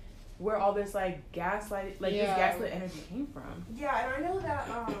like where all this like gaslight this gaslit energy came from. Yeah, and I know that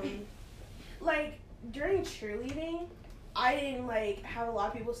like during cheerleading, I didn't like have a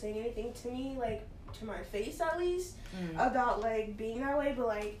lot of people saying anything to me, like to my face at least, about like being that way. But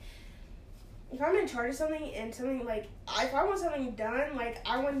like if I'm in charge of something and something like if I want something done, like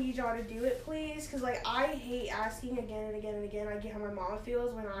I want to need y'all to do it, please, because like I hate asking again and again and again. I get how my mom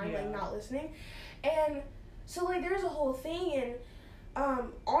feels when I'm like not listening, and so like there's a whole thing.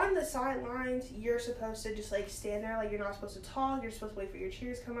 And on the sidelines, you're supposed to just like stand there, like you're not supposed to talk, you're supposed to wait for your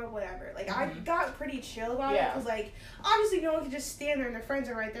cheers to come up, whatever. Like I got pretty chill about it, because like obviously no one can just stand there and their friends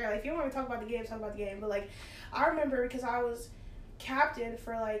are right there. Like if you don't want to talk about the game, talk about the game. But like I remember, because I was captain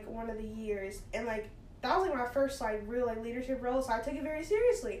for like one of the years, and like that was like my first like real like leadership role, so I took it very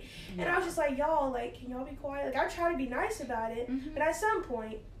seriously. And I was just like, y'all, like, can y'all be quiet? Like I try to be nice about it, but at some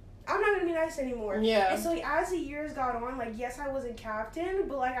point I'm not gonna be nice anymore. Yeah. And so like as the years got on, like yes, I wasn't captain,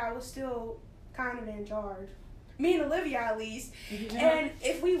 but like I was still kind of in charge. Me and Olivia at least. Yeah. And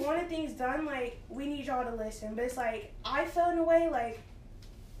if we wanted things done, like we need y'all to listen. But it's like I felt in a way like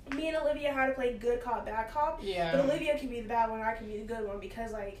me and Olivia had to play good cop, bad cop. Yeah. But Olivia can be the bad one, I can be the good one,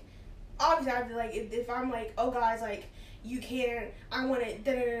 because like obviously I feel like if I'm like, oh guys, like you can't, I want it,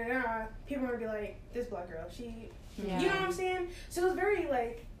 da da da da, people are gonna be like, this black girl, she, you know what I'm saying? So it was very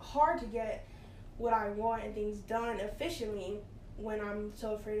like hard to get what I want and things done efficiently when I'm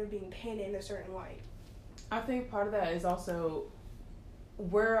so afraid of being painted in a certain light. I think part of that is also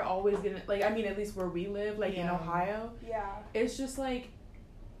we're always gonna like, I mean, at least where we live, like in Ohio, it's just like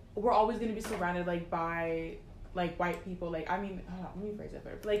we're always gonna be surrounded like by like white people. Like I mean, let me phrase that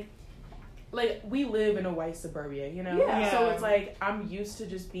better. Like we live in a white suburbia, so it's like I'm used to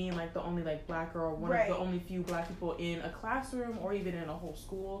just being like the only like black girl, one of the only few black people in a classroom or even in a whole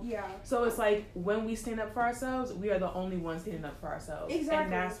school. So it's like when we stand up for ourselves, we are the only ones standing up for ourselves. Exactly.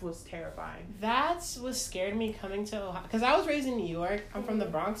 And that's what's terrifying. That's what scared me coming to Ohio, because I was raised in New York. I'm from the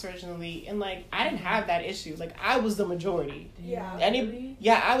Bronx originally, and like I didn't have that issue. Like I was the majority.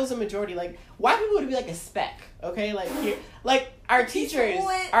 I was the majority. Like white people would be like a speck, okay? Like here, like our teachers,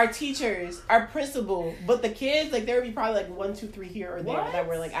 our principal, but the kids, like there would be probably like 1, 2, 3 here or there that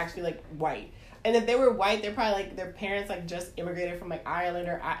were like actually like white. And if they were white, they're probably like their parents like just immigrated from like Ireland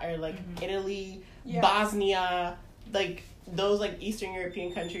or like Italy, Bosnia, like those like Eastern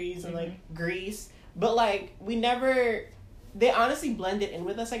European countries, and like Greece. But like they honestly blended in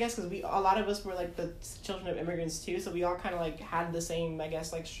with us, I guess, because a lot of us were like the children of immigrants too, so we all kind of like had the same, I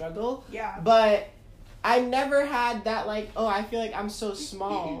guess, like struggle. But I never had that like, oh, I feel like I'm so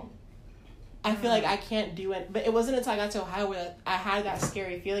small, I feel like I can't do it. But it wasn't until I got to Ohio where I had that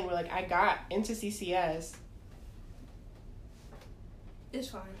scary feeling where like I got into CCS. It's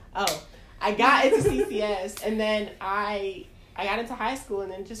fine. I got into CCS, and then I I got into high school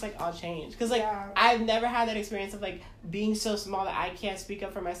and then just like all changed. Because like Yeah. I've never had that experience of like being so small that I can't speak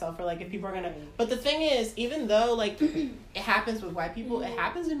up for myself, or like if people are gonna. But the thing is, even though like it happens with white people, it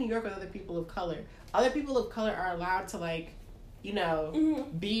happens in New York with other people of color. Other people of color are allowed to like, you know,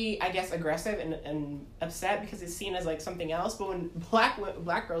 be, I guess, aggressive and upset because it's seen as like something else. But when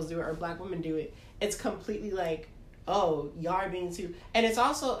black girls do it or black women do it, it's completely like, oh, y'all are being too. And it's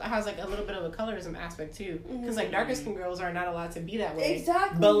also has like a little bit of a colorism aspect too, because like darker skinned girls are not allowed to be that way.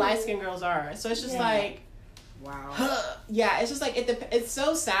 Exactly. But light skinned girls are. So it's just like, Wow. yeah, it's just like it's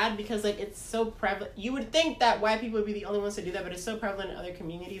so sad because like it's so prevalent. You would think that white people would be the only ones to do that, but it's so prevalent in other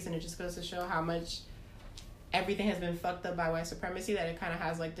communities, and it just goes to show how much everything has been fucked up by white supremacy, that it kind of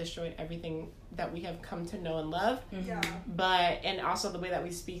has like destroyed everything that we have come to know and love. Yeah. But and also the way that we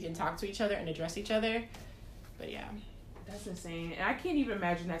speak and talk to each other and address each other. But yeah, That's insane. And I can't even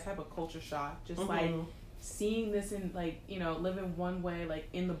imagine that type of culture shock. Just like seeing this in like, you know, living one way, like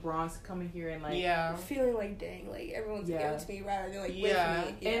in the Bronx, coming here and like Feeling like, dang, like everyone's against me rather than like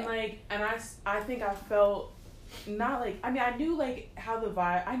with me. And like, and I think I felt not like, I mean, I knew like how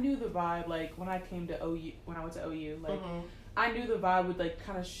I knew the vibe like when I came to OU, when I went to OU, like I knew the vibe would like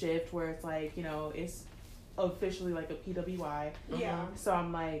kind of shift where it's like, you know, it's officially like a PWI. Yeah. So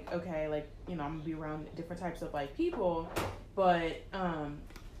I'm like, okay, like, you know, I'm gonna be around different types of like people, but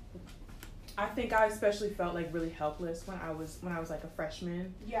I think I especially felt like really helpless when I was like a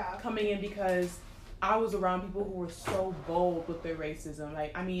freshman. Yeah. Coming in because I was around people who were so bold with their racism.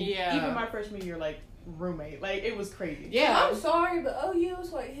 Like, I mean, even my freshman year, like roommate, like it was crazy. Yeah. I'm sorry, but OU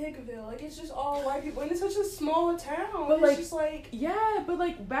is like Hickville. Like it's just all white people, and it's such a small town. But it's like, just like but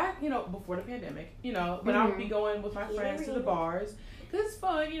like back, you know, before the pandemic, you know, but I would be going with my friends to the bars because it's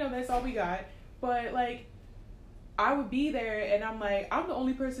fun, you know, that's all we got. But like, I would be there, and I'm like, I'm the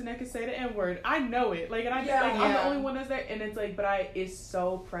only person that can say the N-word. I know it, like, and I'm the only one that's there, and it's like, but it's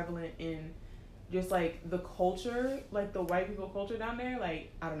so prevalent in just like the culture, like the white people culture down there.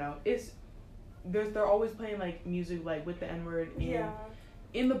 Like, I don't know, they're always playing like music like with the N-word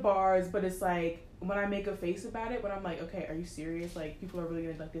in the bars, but it's like when I make a face about it, when I'm like, okay, are you serious? Like, people are really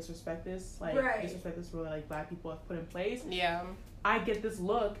gonna like disrespect this, like disrespect this rule that like black people have put in place. Yeah. I get this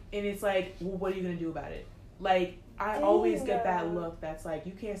look, and it's like, well, what are you gonna do about it? Like, I always get that look that's like,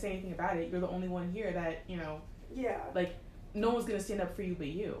 you can't say anything about it. You're the only one here that, you know, like, no one's gonna stand up for you but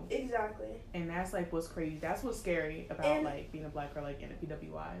you. Exactly. And that's like what's crazy. That's what's scary about like being a black girl like in a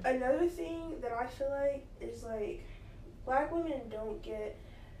PWI. Another thing that I feel like is like black women don't get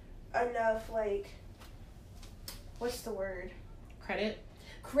enough like, what's the word? Credit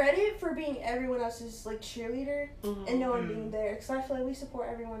for being everyone else's like cheerleader and no one being there, because I feel like we support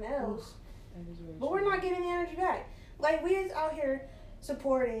everyone else, but we're not getting the energy back. Like, we is out here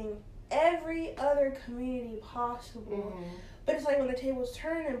supporting every other community possible, but it's like when the tables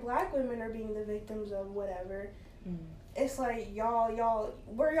turn and black women are being the victims of whatever, it's like, y'all,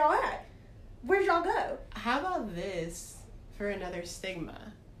 where y'all at? Where'd y'all go? How about this for another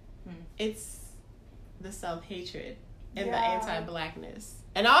stigma? It's the self-hatred and the anti-blackness.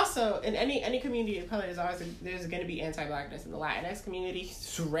 And also, in any community of color, there's going to be anti-blackness. In the Latinx community,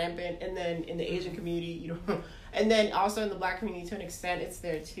 it's rampant. And then in the Asian community, you know, and then also in the black community, to an extent, it's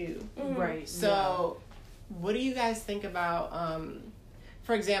there too. Right. So, what do you guys think about,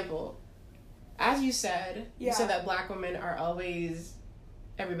 for example, as you said that black women are always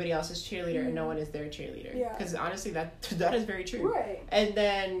everybody else's cheerleader and no one is their cheerleader. Yeah. Because honestly, that is very true. Right. And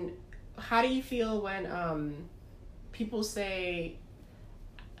then, how do you feel when people say,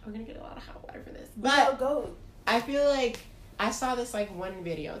 we're gonna get a lot of hot water for this, but I feel like I saw this like one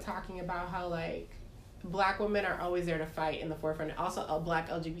video talking about how like black women are always there to fight in the forefront, also black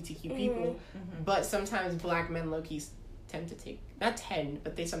LGBTQ people, but sometimes black men low-key tend to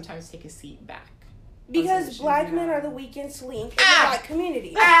they sometimes take a seat back. Because black men are the weakest link in the black community.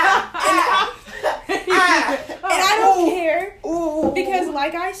 And I don't care, because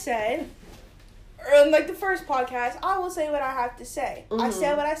like I said, like the first podcast, I will say what I have to say. I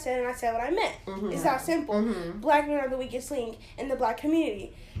said what I said, and I said what I meant. It's that simple. Black men are the weakest link in the black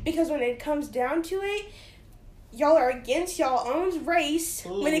community. Because when it comes down to it, y'all are against y'all own race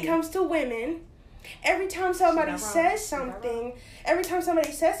when it comes to women. Every time somebody says something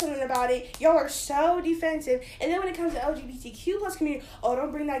about it, y'all are so defensive. And then when it comes to LGBTQ plus community, oh,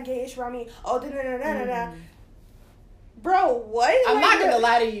 don't bring that gayish around me. Oh, da-da-da-da-da-da. Bro, what? I'm not going to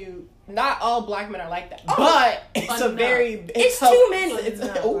lie to you. Not all black men are like that, but it's it's too many.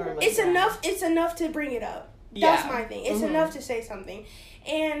 It's enough to bring it up. That's my thing. It's enough to say something,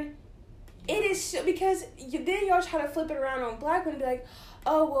 and it is because then y'all try to flip it around on black women and be like,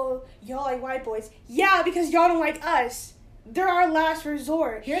 oh well, y'all like white boys. Yeah, because y'all don't like us. they're our last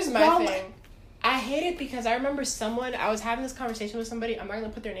resort. Here's my thing. I hate it because I remember I was having this conversation with somebody, I'm not going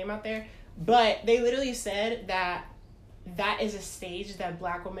to put their name out there, but they literally said that is a stage that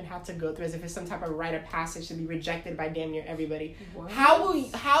black women have to go through as if it's some type of rite of passage to be rejected by damn near everybody. What?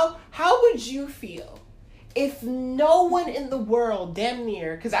 How would you feel if no one in the world, damn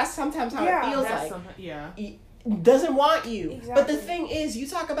near, because that's sometimes how it feels like, doesn't want you. Exactly. But the thing is, you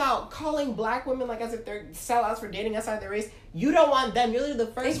talk about calling black women like as if they're sellouts for dating outside their race. You don't want them. You're literally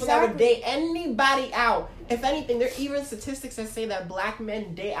the first one that would date anybody out. If anything, there are even statistics that say that black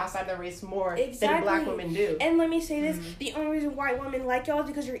men date outside their race more than black women do. And let me say this, the only reason white women like y'all is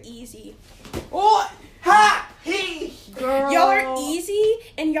because you're easy. Oh, ha! He! Girl. Y'all are easy,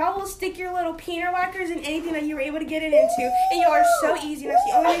 and y'all will stick your little peanut whackers in anything that you were able to get it into. And y'all are so easy. That's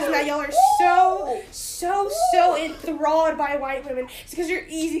the only reason that y'all are so enthralled by white women. It's because you're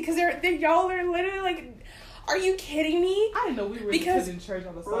easy. Because y'all are literally like, are you kidding me? I didn't know we were in church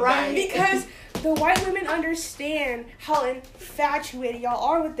on the Sunday. Right. Because the white women understand how infatuated y'all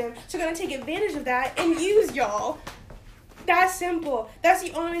are with them. So they're going to take advantage of that and use y'all. That's simple. That's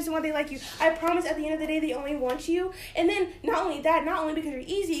the only reason why they like you. I promise at the end of the day, they only want you. And then, not only that, not only because you're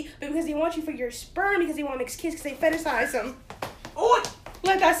easy, but because they want you for your sperm, because they want mixed kids, because they fetishize them. Oh,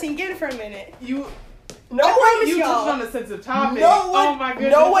 let that sink in for a minute. You touched on a sensitive topic. Oh my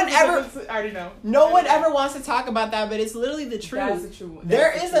goodness. No one ever. I already know. No one ever wants to talk about that, but it's literally the truth. That's the truth.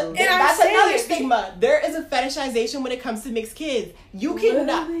 That's another stigma. There is a fetishization when it comes to mixed kids. You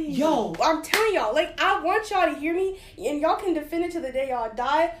cannot. Yo, I'm telling y'all, like, I want y'all to hear me, and y'all can defend it to the day y'all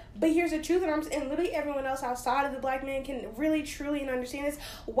die. But here's the truth, and literally everyone else outside of the black man can really, truly understand this.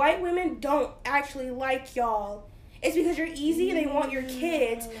 White women don't actually like y'all. It's because you're easy and they want your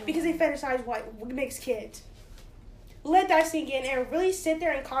kids because they fetishize mixed kids. Let that sink in and really sit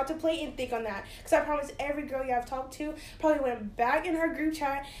there and contemplate and think on that. Because I promise every girl you have talked to probably went back in her group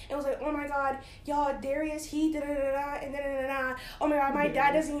chat and was like, oh my god, y'all, Darius, he da-da-da-da, and da-da-da-da. Oh my god, my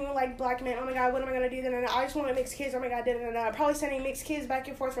dad doesn't even like black men. Oh my god, what am I going to do? Da-da-da-da. I just want to mix kids. Oh my god, da-da-da-da. Probably sending mixed kids back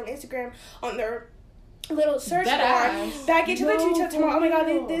and forth from Instagram on their little search bar back into the two tomorrow. Oh my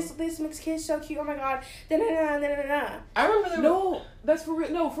god, this mixed kid's so cute. Oh my god, da-da-da-da-da-da. I remember that's for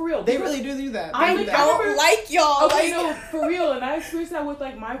real. No, for real. They really do that. I don't like y'all. Okay, no, for real. And I experienced that with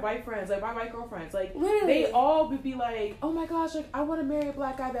like my white friends, like my white girlfriends. Like literally. They all would be like, "Oh my gosh, like I want to marry a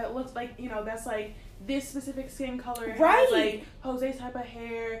black guy that looks like that's like this specific skin color, and has like Jose's type of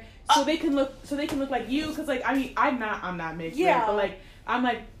hair, so they can look like you." Because like I mean, I'm not mixed, right? But like I'm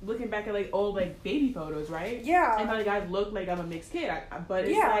like looking back at like old like baby photos, right? Yeah. And like I look like I'm a mixed kid, but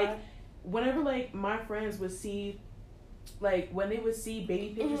it's like whenever like my friends would see. Like, when they would see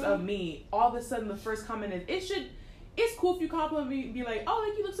baby pictures of me, all of a sudden the first comment is, it's cool if you compliment me and be like, oh,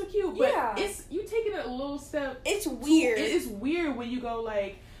 like, you look so cute. But you taking it a little step. It's weird. It's weird when you go,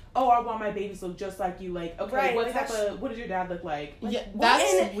 like, oh, I want my babies to look just like you. Like, okay, what does your dad look like? Yeah,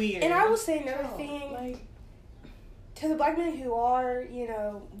 that's weird. And I will say another thing. Like, to the black men who are,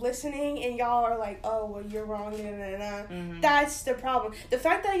 listening and y'all are like, oh, well, you're wrong, that's the problem. The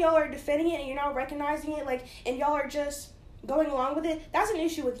fact that y'all are defending it and you're not recognizing it, like, and y'all are just going along with it, that's an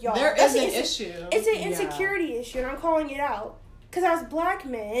issue with y'all. That's an issue. It's an insecurity issue, and I'm calling it out. Because as black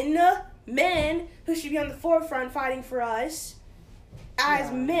men who should be on the forefront fighting for us, as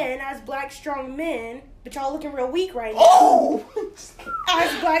black strong men, but y'all looking real weak right now.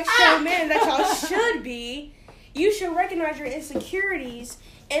 As black strong men that y'all should be, you should recognize your insecurities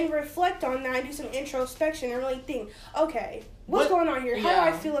and reflect on that and do some introspection and really think, okay, what's going on here? How do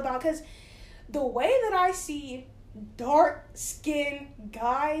I feel about, because the way that I see dark-skinned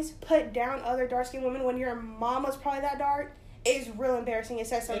guys put down other dark-skinned women when your mama's probably that dark is real embarrassing. It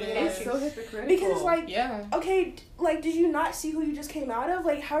says something about you. It's so hypocritical. Because it's like, okay, like, did you not see who you just came out of?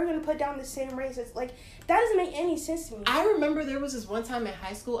 Like, how are you going to put down the same race? It's like, that doesn't make any sense to me. I remember there was this one time in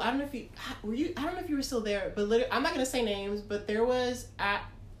high school, I don't know if you were still there, but literally, I'm not going to say names, but there was at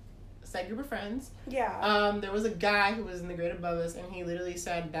a group of friends. Yeah. There was a guy who was in the grade above us, and he literally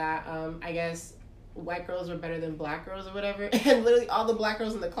said that, I guess, white girls were better than black girls or whatever, and literally all the black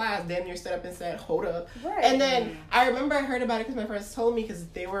girls in the class damn near stood up and said, hold up. Right. And then I remember I heard about it because my friends told me, because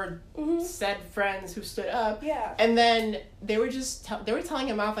they were said friends who stood up. Yeah. And then they were just they were telling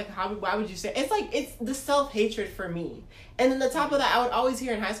him off, like, why would you say, it's like, it's the self-hatred for me. And then the top of that, I would always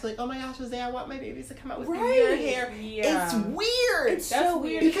hear in high school, like, oh my gosh, Jose, I want my babies to come out with your hair. Yeah. It's weird. It's so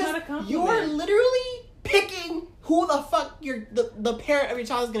weird. Because you're literally picking who the fuck the parent of your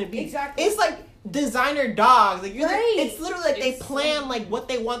child is going to be. Exactly. It's like, designer dogs. Like, it's literally like they It's plan like what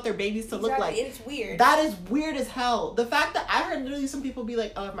they want their babies to look like. And it's weird. That is weird as hell. The fact that I heard literally some people be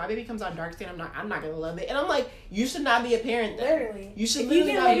like, "Oh, if my baby comes out dark skin, I'm not gonna love it." And I'm like, you should not be a parent then. Literally. You should if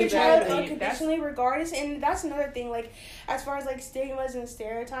literally you can not love be your a child parent. unconditionally regardless, and that's another thing, like, as far as, like, stigmas and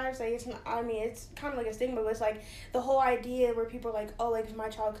stereotypes, like, it's kind of like a stigma, but it's, like, the whole idea where people are like, oh, like, if my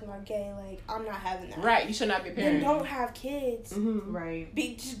child comes out gay, like, I'm not having that. Right, you should not be a parent. Then don't have kids. Mm-hmm. Right.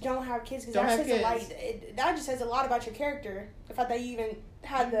 Just don't have kids, because Don't that have says kids. that just says a lot about your character, the fact that you even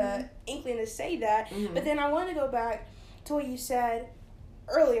had the inkling to say that. Mm-hmm. But then I want to go back to what you said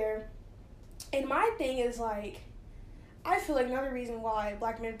earlier, and my thing is, like, I feel like another reason why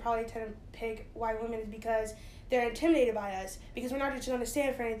black men probably tend to pick white women is because they're intimidated by us, because we're not just going to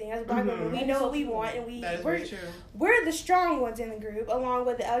stand for anything. As black women, we know what we want, and that is very true. We're the strong ones in the group, along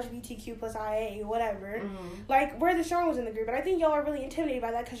with the LGBTQ plus IA, whatever. Like, we're the strong ones in the group, but I think y'all are really intimidated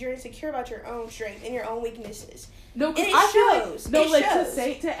by that because you're insecure about your own strength and your own weaknesses. No, because And I feel shows. like, no, It like, shows.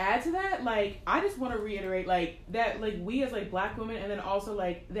 to add to that, like, I just want to reiterate, like, that, like, we as, like, black women, and then also,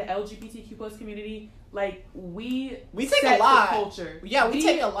 like, the LGBTQ plus community, like, we take set a lot. the culture. Yeah, we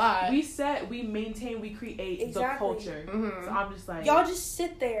take a lot. We maintain, we create Exactly. the culture. Mm-hmm. So I'm just like, Y'all just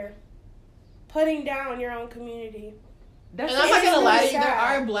sit there, putting down your own community. that's And I'm not gonna lie to you, sad. there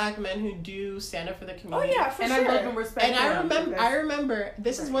are black men who do stand up for the Oh, community. yeah, for and sure. I love and respect And them. I remember,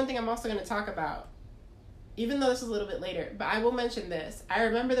 this is Right. one thing I'm also going to talk about, even though this is a little bit later, but I will mention this. I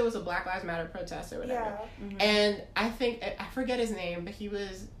remember there was a Black Lives Matter protest or whatever. Yeah. And I think, I forget his name, but he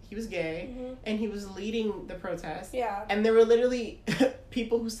was gay, Mhm. and he was leading the protest. Yeah. And there were literally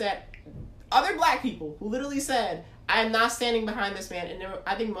people who said, other black people who literally said, I'm not standing behind this man. And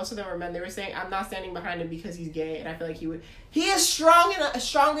I think most of them were men. They were saying, I'm not standing behind him because he's gay. And I feel like he is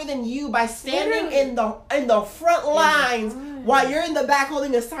stronger than you by standing Literally. in the front lines while you're in the back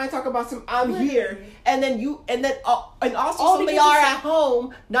holding a sign talking about I'm here. And then and also All some of because y'all are of at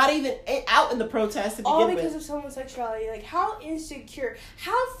home, not even out in the protest to All begin because with. of someone's sexuality. Like, how insecure,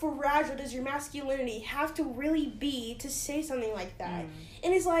 how fragile does your masculinity have to really be to say something like that?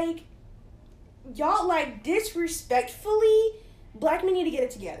 And it's like, y'all, like, disrespectfully, black men need to get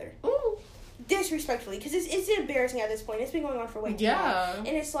it together. Ooh. Disrespectfully, because it's embarrassing at this point. It's been going on for way too long. Yeah. And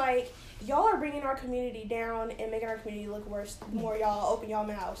it's like, y'all are bringing our community down and making our community look worse the more y'all open y'all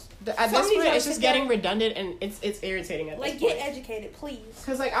mouths. At this Somebody point, gotta it's just sit getting down. redundant and it's irritating at Like, this point. get educated, please.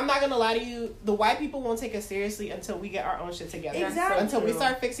 Because, like, I'm not going to lie to you, the white people won't take us seriously until we get our own shit together. Exactly. Until we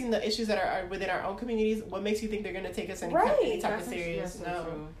start fixing the issues that are within our own communities. What makes you think they're going to take us any type of serious?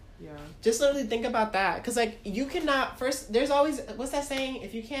 No. Yeah. Just literally think about that. Because, like, you cannot, first, there's always, what's that saying?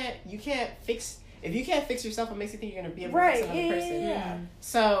 If you can't fix yourself, what makes you think you're going to be able to fix another person? Yeah.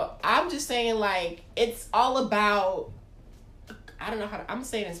 So, I'm just saying, like, it's all about, I don't know I'm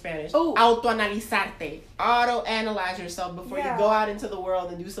saying it in Spanish. Oh. Autoanalizarte. Auto-analyze yourself before you go out into the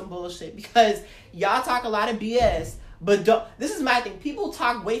world and do some bullshit. Because y'all talk a lot of BS, but this is my thing. People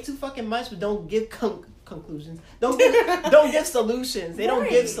talk way too fucking much, but don't give conclusions. Don't give solutions. They don't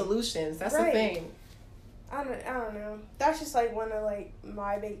give solutions. That's the thing. I don't know. That's just, like, one of, like,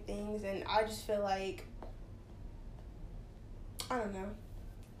 my big things, and I just feel like, I don't know.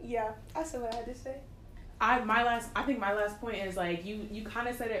 Yeah, I said what I had to say. I think my last point is, like, you kind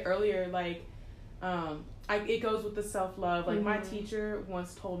of said it earlier, like, it goes with the self-love. Like, my teacher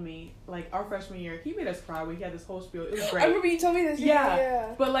once told me, like, our freshman year, he made us cry when he had this whole spiel. It was great. I remember you told me this.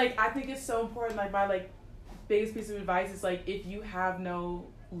 Yeah. But, like, I think it's so important, like, my, like, biggest piece of advice is, like, if you have no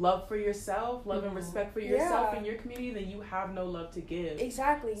love for yourself, love and respect for yourself and your community, then you have no love to give.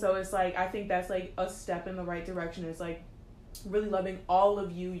 Exactly. So it's like, I think that's, like, a step in the right direction. It's, like, really loving all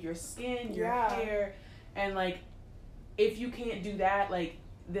of you, your skin, your hair, and, like, if you can't do that, like,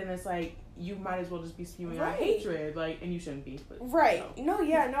 then it's like, you might as well just be spewing out hatred, like, and you shouldn't be. But, right. No,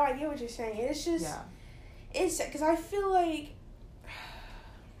 I get what you're saying. It's just, it's, because I feel like,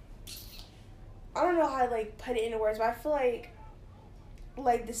 I don't know how to, like, put it into words, but I feel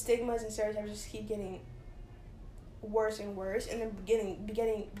like the stigmas and stereotypes just keep getting worse and worse, and then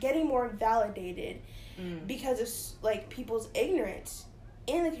getting more validated because of, like, people's ignorance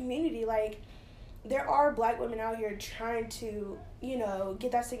in the community. Like, there are black women out here trying to,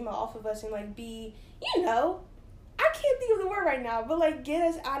 get that stigma off of us and, like, be, I can't think of the word right now, but, like, get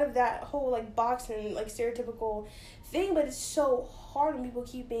us out of that whole, like, box and, like, stereotypical thing. But it's so hard when people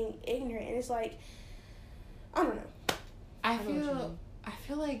keep being ignorant, and it's like, I don't know. I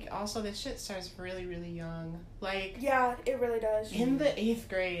feel like also this shit starts really, really young. Like, yeah, it really does. In the 8th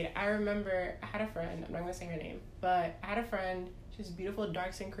grade, I remember I had a friend, I'm not going to say her name, but I had a friend, she was a beautiful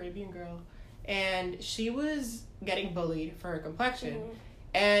dark-skinned Caribbean girl, and she was getting bullied for her complexion.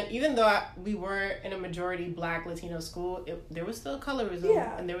 And even though we were in a majority Black Latino school, there was still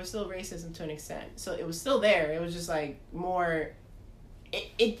colorism and there was still racism to an extent. So it was still there. It was just like more.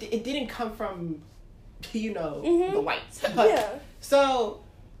 It didn't come from, the whites. But, so,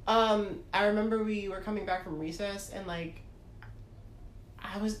 I remember we were coming back from recess and like,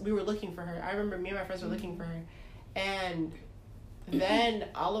 we were looking for her. I remember me and my friends were looking for her, and then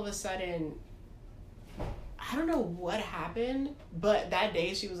all of a sudden, I don't know what happened, but that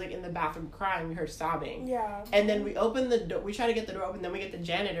day she was like in the bathroom crying. We heard sobbing. Yeah. And then we opened the door. We try to get the door open. Then we get the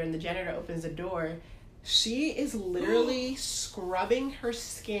janitor, and the janitor opens the door. She is literally scrubbing her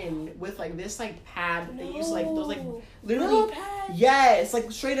skin with like this like pad that they use like those like literally yes,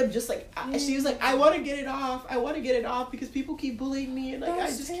 like straight up just like she was like, I want to get it off because people keep bullying me and like I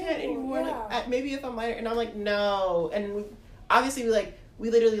just can't anymore. Like maybe if I'm minor, and I'm like no, and obviously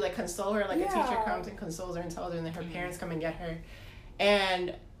we literally like console her, like a teacher comes and consoles her and tells her, and then her parents come and get her.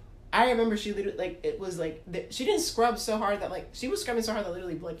 And I remember she literally like it was like she didn't scrub so hard that like she was scrubbing so hard that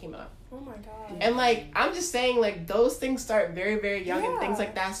literally blood came up. Oh my god. And like I'm just saying, like those things start very, very young, and things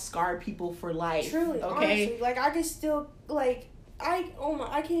like that scar people for life. Truly, okay. Honestly, like I could still like I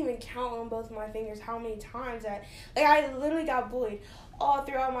can't even count on both of my fingers how many times that like I literally got bullied all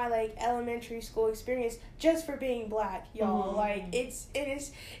throughout my like elementary school experience just for being Black, y'all. Mm-hmm. Like it's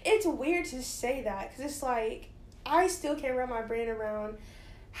weird to say that because it's like I still can't wrap my brain around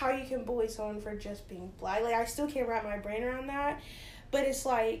how you can bully someone for just being Black. Like I still can't wrap my brain around that, but it's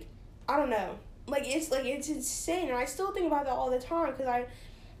like I don't know. Like it's insane, and I still think about that all the time because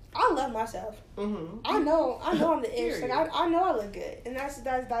I love myself. Mm-hmm. I know I'm the ish. Like I know I look good, and that's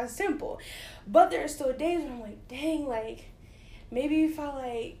simple. But there are still days when I'm like, dang, like maybe if I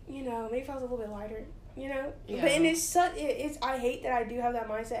like maybe if I was a little bit lighter, Yeah. But and it's I hate that I do have that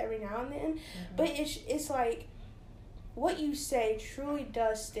mindset every now and then, but it's like what you say truly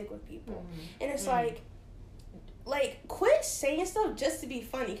does stick with people, and it's like, quit saying stuff just to be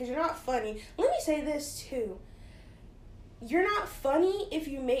funny, because you're not funny. Let me say this, too. You're not funny if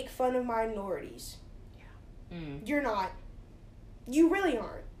you make fun of minorities. Yeah. You're not. You really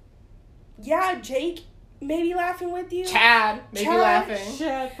aren't. Yeah, Jake may be laughing with you. Chad may be laughing.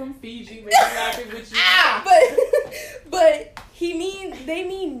 Chad from Fiji may be laughing with you. But they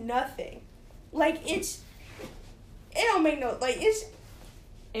mean nothing. Like, it don't make no, like, it's...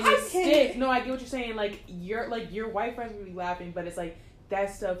 And it sticks. No, I get what you're saying. Like your white friends will be laughing, but it's like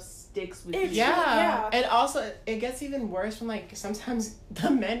that stuff sticks with you. Yeah. And also it gets even worse when like sometimes the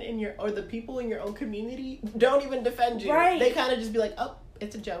men or the people in your own community don't even defend you. Right. They kind of just be like, "Oh,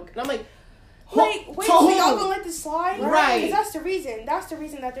 it's a joke," and I'm like, wait, so y'all gonna let this slide? Right. Because that's the reason. That's the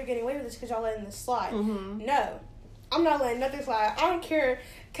reason that they're getting away with this, because y'all letting this slide. Mm-hmm. No, I'm not letting nothing slide. I don't care.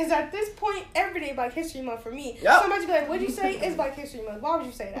 Because at this point, every day Black History Month for me. Yep. Somebody be like, what'd you say? It's Black History Month. Why would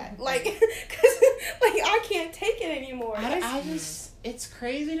you say that? Like, because like, I can't take it anymore. It's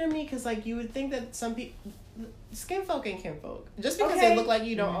crazy to me, because like you would think that some people, skin folk and kinfolk, just because they look like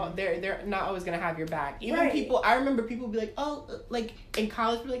you don't, they're not always gonna have your back. Even people, I remember people be like, oh, like in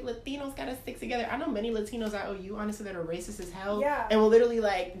college, we're like, Latinos gotta stick together. I know many Latinos at OU, honestly, that are racist as hell, and will literally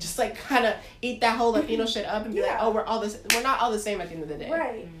like just like kind of eat that whole Latino shit up and be like, oh, we're not all the same at the end of the day.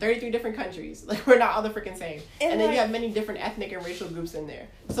 Right. 33 different countries, like we're not all the freaking same, and then you have many different ethnic and racial groups in there,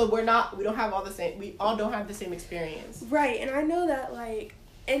 so we don't have all the same. We all don't have the same experience. Right, and I know that like,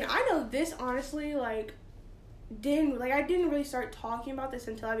 and I know this honestly like. I didn't really start talking about this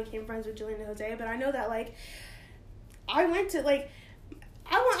until I became friends with Jillian and Jose, but I know that like I went to like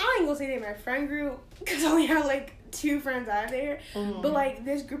I ain't gonna say they're my friend group because I only have like 2 friends out there, but like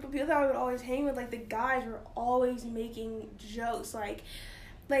this group of people that I would always hang with, like the guys were always making jokes like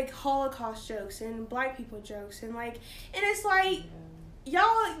Holocaust jokes and Black people jokes and it's like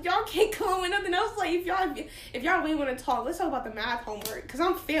y'all can't come up with nothing else. Like if y'all really want to talk, let's talk about the math homework, because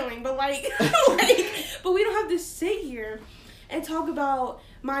I'm failing, but but we don't have to sit here and talk about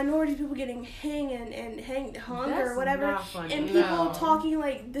minority people getting hung or whatever, and people talking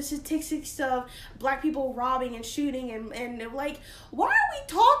like the statistics of Black people robbing and shooting and like, why are we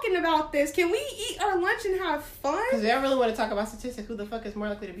talking about this? Can we eat our lunch and have fun? Because they don't really want to talk about statistics. Who the fuck is more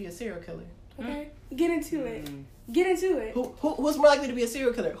likely to be a serial killer? Okay, get into it. Get into it. Who's more likely to be a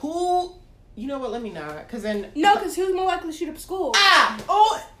serial killer? Who? You know what? Let me not. Because then. No, because who's more likely to shoot up school?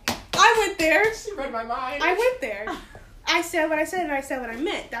 Oh! I went there. She read my mind. I went there. I said what I said, and I said what I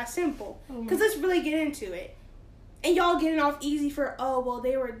meant. That's simple. Because let's really get into it. and y'all getting off easy for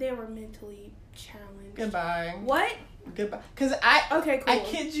they were mentally challenged. Goodbye. What? Goodbye. Because okay, cool. I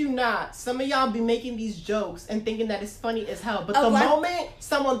kid you not, some of y'all be making these jokes and thinking that it's funny as hell, but moment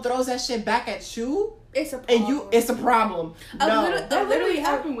someone throws that shit back at you, it's a problem. And it's a problem. No. That literally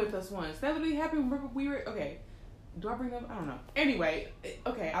happened with us once. That literally happened when we were okay. Do I bring them? I don't know. Anyway,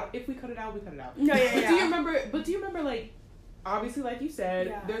 okay. If we cut it out, we cut it out. No, yeah. Do you remember? Like, obviously, like you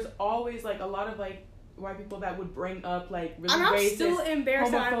said, there's always like a lot of like white people that would bring up like really and I'm racist, still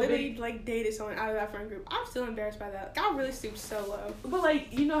embarrassed that I homophobic. literally like dated someone out of that friend group. I'm still embarrassed by that. God really stooped so low. But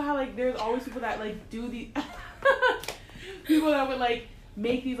like, you know how like there's always people that like do the people that would like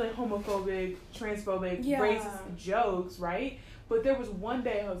make these like homophobic, transphobic, racist jokes, right? But there was one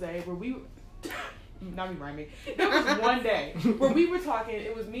day, Jose, where we not me rhyming. There was one day where we were talking.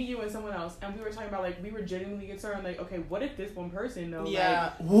 It was me, you, and someone else, and we were talking about like we were genuinely concerned. Like, okay, what if this one person though,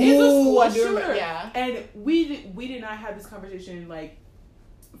 like, is a school shooter? Remember, yeah. And we did not have this conversation like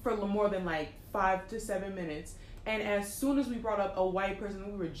for more than like 5 to 7 minutes. And as soon as we brought up a white person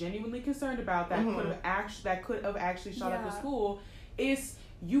that we were genuinely concerned about that could have actually shot up the school,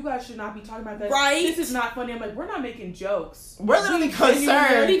 you guys should not be talking about that. Right. This is not funny. I'm like, we're not making jokes. We're literally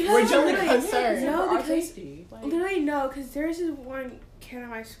concerned. We're genuinely concerned. Literally, no, because there's this one kid in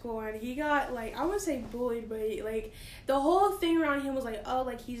my school, and he got, like, I wouldn't say bullied, but, like, the whole thing around him was like, oh,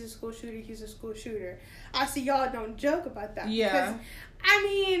 like, he's a school shooter. I see y'all don't joke about that. Yeah. Because, I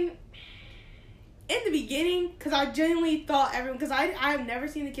mean, in the beginning, because I genuinely thought everyone, because I have never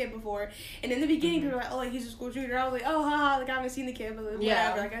seen the kid before, and in the beginning, people were like, oh, like, he's a school shooter. I was like, oh, haha, like, I haven't seen the kid, but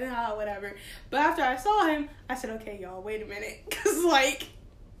whatever, like, haha, whatever. But after I saw him, I said, okay, y'all, wait a minute, because, like,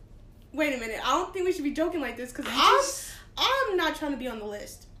 wait a minute, I don't think we should be joking like this, because I'm not trying to be on the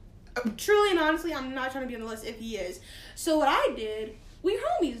list. Truly and honestly, I'm not trying to be on the list if he is. So what I did, we're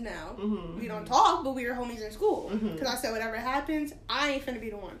homies now. Mm-hmm. We don't talk, but we were homies in school. Because I said, whatever happens, I ain't finna be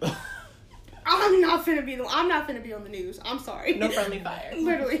the one. I'm not finna be on the news. I'm sorry. No friendly fire.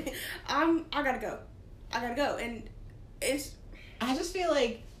 Literally. I gotta go. And I just feel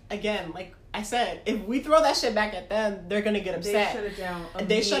like, again, like I said, if we throw that shit back at them, they're gonna get upset. They shut it down.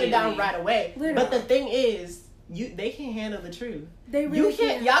 They shut it down right away. Literally. But the thing is, they can't handle the truth. They really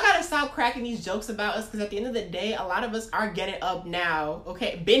can't. Y'all gotta stop cracking these jokes about us, because at the end of the day, a lot of us are getting up now.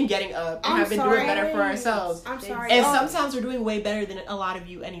 Okay, been getting up and have been doing better for ourselves. I'm sorry. And sometimes we're doing way better than a lot of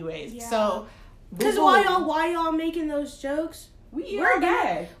you, anyways. Yeah. So, because why y'all making those jokes? We're in our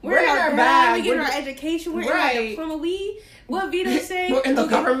bag. We're in our bag. We get our education. We're in our diploma. What Vito say? We're in the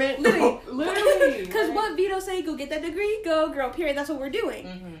government. Literally. Because what Vito say? Go get that degree. Go, girl. Period. That's what we're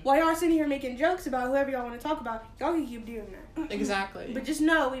doing. While y'all sitting here making jokes about whoever y'all want to talk about, y'all can keep doing that. Exactly. But just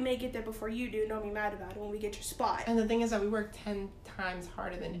know we may get there before you do. Don't be mad about it when we get your spot. And the thing is that we work 10 times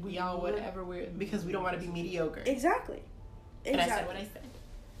harder than y'all would ever, because we don't want to be mediocre. Exactly. And I said what I said.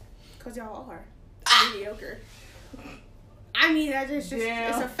 Because y'all are mediocre. I mean, that's just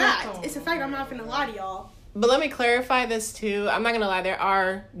it's a fact. It's a fact. I'm not gonna lie to y'all. But let me clarify this too. I'm not gonna lie. There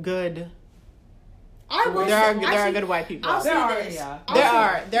are good. There are good white people. There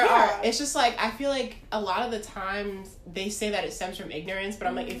are. It's just like, I feel like a lot of the times they say that it stems from ignorance, but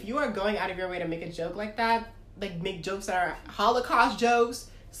I'm like, if you are going out of your way to make a joke like that, like make jokes that are Holocaust jokes,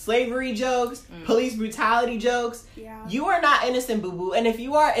 slavery jokes, police brutality jokes, you are not innocent, boo boo. And if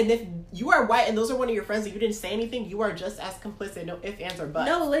you are white and those are one of your friends and you didn't say anything, you are just as complicit. No ifs, ands, or buts.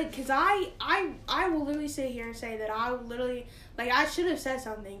 No, because I will literally sit here and say that I literally, like, I should have said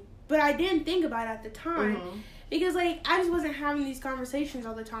something, but I didn't think about it at the time. Because, like, I just wasn't having these conversations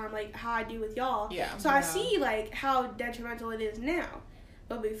all the time, like, how I do with y'all. Yeah. So I see, like, how detrimental it is now.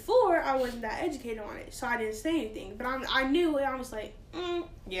 But before, I wasn't that educated on it, so I didn't say anything. But I knew it. I was like,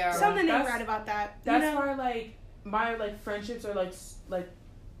 something ain't right about that. That's why, like, my, like, friendships are, like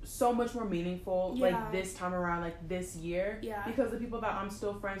so much more meaningful, like, this time around, like, this year. Yeah. Because the people that I'm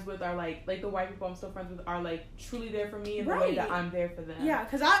still friends with are, like the white people I'm still friends with are, like, truly there for me in the way that I'm there for them. Yeah,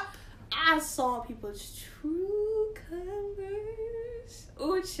 because I saw people's true colors.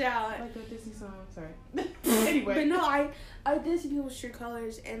 Ooh, child. Like that Disney song. Sorry. Anyway. But no, I did see people's true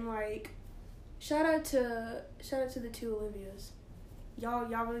colors, and, like, shout out to the 2 Olivias. Y'all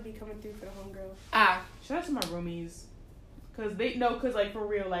really be coming through for the homegirl. Shout out to my roomies. Cause like, for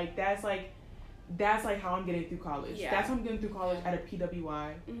real, like, that's like how I'm getting through college. Yeah. That's how I'm getting through college at a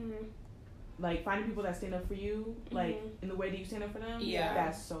PWI. Like, finding people that stand up for you, like, in the way that you stand up for them. Yeah.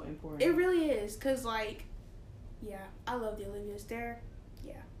 That's so important. It really is, cause, like, I love the Olivias.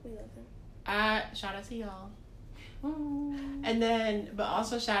 We love them. Shout out to y'all. Oh. And then, but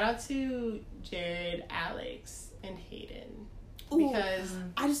also shout out to Jared, Alex, and Hayden. because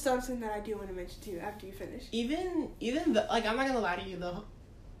I just thought of something that I do want to mention too after you finish. even the, like, I'm not gonna lie to you,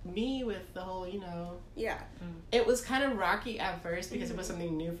 me with the whole, Yeah. it was kind of rocky at first because it was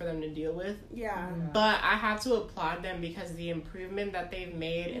something new for them to deal with. Yeah. But I have to applaud them because the improvement that they've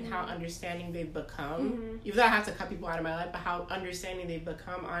made and how understanding they've become, even though I have to cut people out of my life, but how understanding they've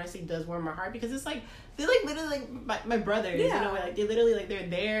become honestly does warm my heart, because it's like, they're like literally like my brothers, in a way. Like, they literally, like, they're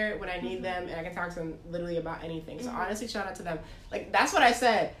there when I need them, and I can talk to them literally about anything. So honestly, shout out to them. Like, that's what I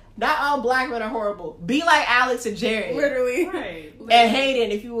said. Not all black men are horrible. Be like Alex and Jared. Literally. Right. And Hayden,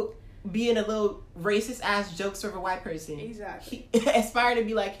 if you being a little racist ass jokester of a white person. Exactly. Aspire to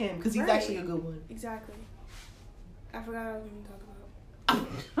be like him, because he's actually a good one. Exactly. I forgot what I was going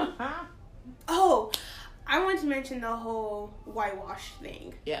to talk about. Oh, I want to mention the whole whitewash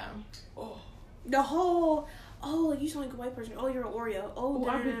thing. Yeah. Oh. The whole, like, you sound like a white person. Oh, you're an Oreo. Oh,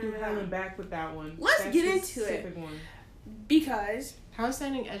 I've been through hell and back with that one. Let's That's get the into specific it. One. Because How's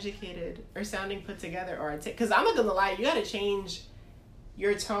sounding educated or sounding put together or because I'm not gonna lie, you gotta change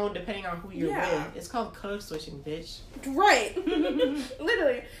your tone depending on who you're with. It's called code switching, bitch. Right.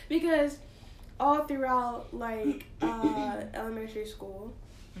 Literally. Because all throughout, like, elementary school,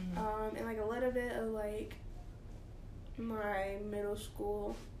 and, like, a little bit of, like, my middle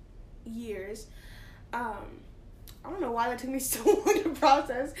school years, I don't know why that took me so long to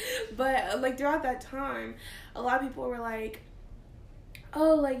process, but, like, throughout that time, a lot of people were like,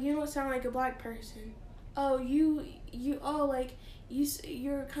 oh, like, you don't sound like a black person. Oh, you're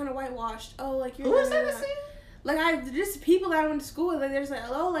kind of whitewashed. Oh, like, you're... Who was that saying? Like, just people that I went to school with, like, they're just like,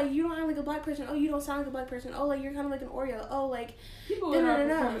 oh, like, you don't sound like a black person. Oh, you don't sound like a black person. Oh, like, you're kind of like an Oreo. Oh, like... People in our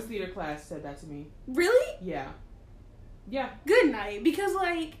performance theater class said that to me. Really? Yeah. Yeah. Good night. Because,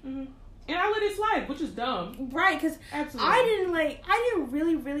 like... And I let it slide, which is dumb. Right, because Absolutely. I didn't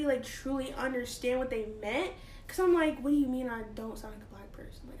really, really, like, truly understand what they meant. Because I'm like, what do you mean I don't sound like a black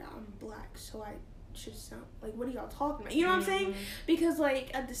person? Like, I'm black, so I should sound... Like, what are y'all talking about? You know what I'm saying? Because, like,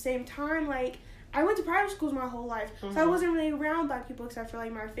 at the same time, like... I went to private schools my whole life, so I wasn't really around black people except for,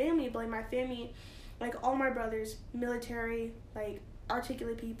 like, my family. But, like, my family, like, all my brothers, military, like,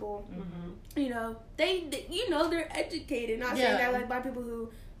 articulate people, you know, they you know, they're educated. Not saying that, like, black people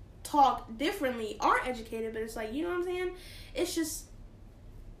who talk differently aren't educated, but it's like, you know what I'm saying? It's just,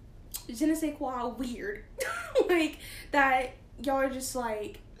 je ne sais quoi weird. Like, that y'all are just,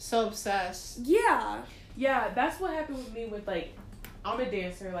 like... So obsessed. Yeah. Yeah, that's what happened with me with, like... I'm a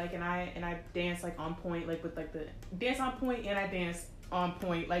dancer, like, and I dance, like, on point, like, with, like, the dance on point, and I dance on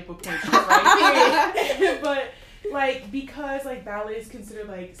point, like, with point shoes, right? Period. But, like, because, like, ballet is considered,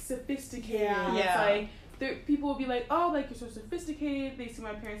 like, sophisticated, it's like, people will be like, oh, like, you're so sophisticated. They see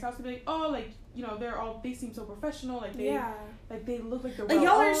my parents' house and be like, oh, like, you know, they seem so professional, like, they look like they're like,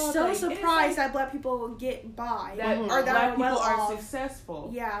 y'all are so like, surprised that black people will get by, that or that black people are off.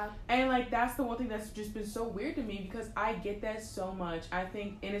 successful. Yeah. And, like, that's the one thing that's just been so weird to me, because I get that so much. I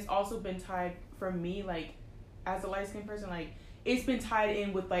think, and it's also been tied, for me, like, as a light-skinned person, like, it's been tied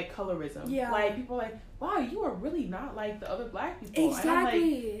in with, like, colorism. Yeah. Like, people are like, wow, you are really not like the other black people. Exactly. And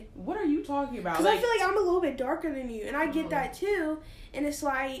I'm like, what are you talking about? Because I feel like I'm a little bit darker than you, and I get that too, and it's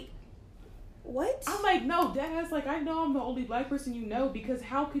like, what? I'm like, no, Daz, like, I know I'm the only black person you know, because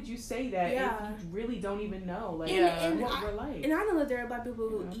how could you say that if you really don't even know, like, what we're like? And I know that there are black people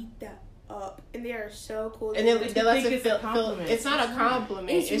who eat that up, and they are so cool. And they let it feel it's not a compliment.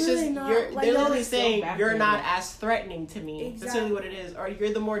 It's really just not, they're like, literally saying you're not as threatening to me. Exactly. That's really what it is. Or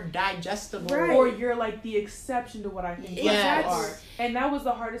you're the more digestible. Right. Or you're, like, the exception to what I think you are. And that was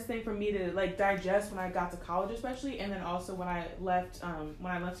the hardest thing for me to, like, digest when I got to college, especially, and then also when I left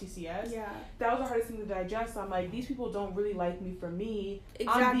CCS. Yeah. That was the hardest thing to digest. I'm like, these people don't really like me for me.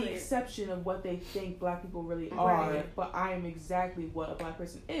 Exactly. I'm the exception of what they think black people really are, but I am exactly what a black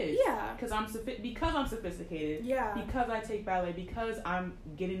person is. Yeah. Because I'm sophisticated. Yeah. Because I take ballet. Because I'm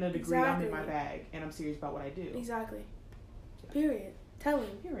getting a degree. I'm in my bag, and I'm serious about what I do. Exactly. Period. Tell him.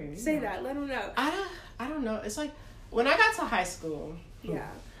 Period. Say that. Let him know. I don't know. It's like when I got to high school. Yeah.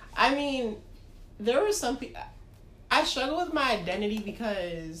 I mean, there were some people. I struggle with my identity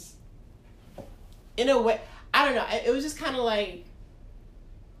because, in a way, I don't know. It was just kind of like.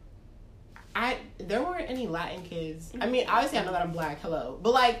 There weren't any Latin kids. I mean, obviously I know that I'm black. Hello,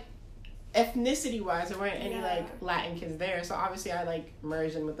 but like. Ethnicity wise, there weren't any like Latin kids there, so obviously I like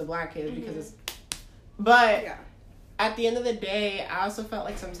merged in with the black kids because it's. But at the end of the day, I also felt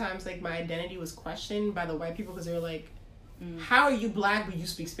like sometimes like my identity was questioned by the white people because they were like, "How are you black but you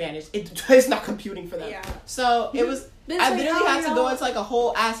speak Spanish?" It's not computing for them. Yeah. So it was. I literally had to go into like a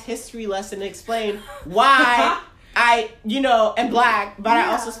whole ass history lesson to explain why I, am black, but I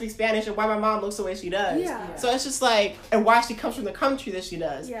Yeah. also speak Spanish, and why my mom looks the way she does. Yeah. So it's just like, and why she comes from the country that she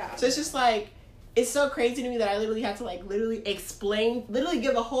does. Yeah. So it's just like, it's so crazy to me that I literally had to literally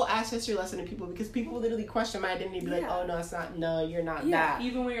give a whole ass history lesson to people, because people literally question my identity and be like, Yeah. oh no, it's not, no, you're not Yeah. that.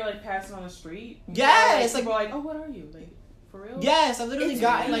 Even when you're like passing on the street. Yes, People are like, oh, what are you? Like, for real? Yes, I've literally It's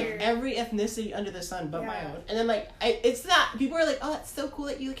gotten weird. like every ethnicity under the sun but my Yeah. own. And then like, it's not, people are like, oh, it's so cool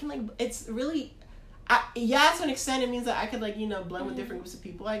that you can like, it's really, to an extent it means that I could like, blend with different groups of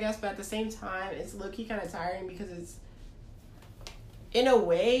people, I guess, but at the same time, it's low-key kind of tiring, because it's, in a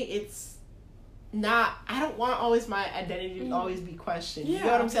way, it's not, I don't want always my identity to always be questioned. You know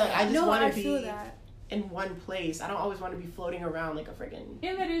what I'm saying? Like, I just want to feel be that. in one place. I don't always want to be floating around like a freaking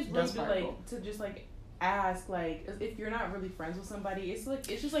And that is rude dust to particle. like to just like ask, like, if you're not really friends with somebody, it's like,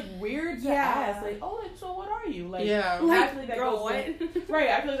 it's just like weird to Yeah. ask, like, oh, like, so what are you, like, Yeah. I feel like that girl, goes with, right,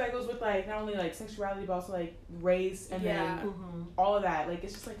 I feel like that goes with like not only like sexuality but also like race and Yeah. then Mhm. all of that. Like,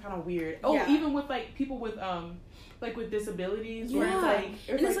 it's just like kind of weird. Oh, Yeah. even with like people with like with disabilities, where Yeah. it's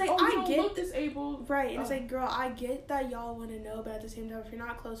And it's like, oh, you I don't get look disabled, Right, and it's Oh. like, girl, I get that y'all want to know, but at the same time, if you're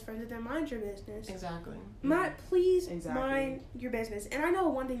not close friends with them, mind your business. Exactly. Please Exactly. mind your business. And I know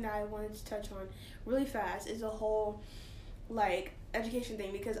one thing that I wanted to touch on really fast is the whole, like, education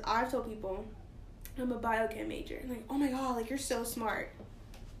thing, because I've told people I'm a biochem major. And like, oh my god, like, you're so smart.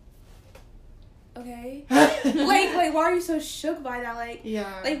 Okay? like, why are you so shook by that?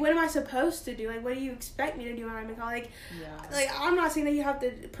 Yeah. Like, what am I supposed to do? Like, what do you expect me to do when I'm in college? yeah, Like, I'm not saying that you have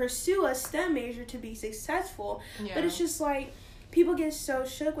to pursue a STEM major to be successful, Yeah. but it's just like people get so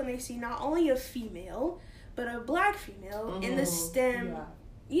shook when they see not only a female, but a black female in the Mhm. STEM,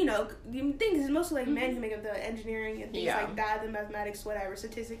 yeah. things. It's mostly like men who make up the engineering and things Yeah. like that, the mathematics, whatever,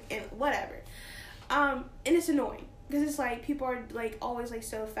 statistics, and whatever. And it's annoying. Because it's like, people are like always like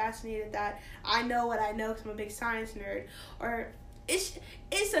so fascinated that I know what I know because I'm a big science nerd. Or it's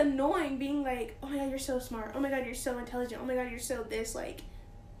annoying being like, oh my god, you're so smart. Oh my god, you're so intelligent. Oh my god, you're so this. Like,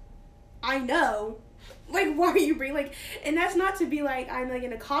 I know. Like, why are you bringing, like, and that's not to be like, I'm like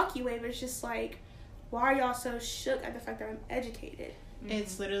in a cocky way, but it's just like, why are y'all so shook at the fact that I'm educated?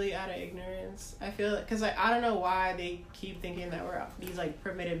 It's literally out of ignorance. I feel like, because like, I don't know why they keep thinking that we're these like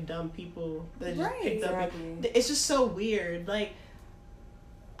primitive dumb people that just Right. picked up. Exactly. It's just so weird. Like,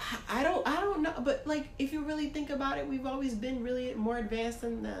 I don't know, but like, if you really think about it, we've always been really more advanced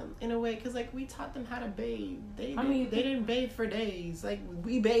than them in a way, because like, we taught them how to bathe. They didn't bathe for days. Like,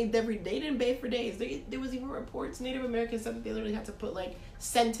 we bathed every day. They didn't bathe for days. There was even reports Native Americans said that they literally had to put like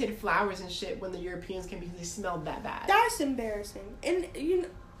scented flowers and shit when the Europeans came, because they smelled that bad. That's embarrassing. And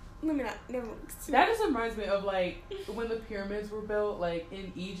let me not. Never. That just reminds me of like when the pyramids were built, like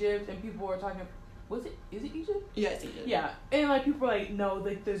in Egypt, and people were talking. Is it Egypt? Yeah, it's Egypt. Yeah, and like people were like, no,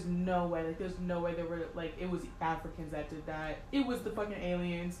 like there's no way there were like it was Africans that did that. It was the fucking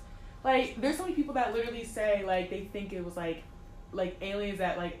aliens. Like, there's so many people that literally say like they think it was like aliens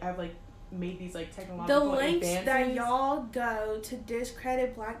that like have like made these like The technological lengths advances. that y'all go to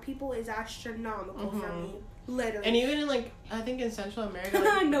discredit black people is astronomical for me. Literally. And even in like, I think in Central America,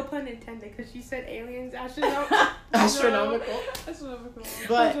 like, no pun intended, because she said aliens, astronomical. astronomical. Astronomical.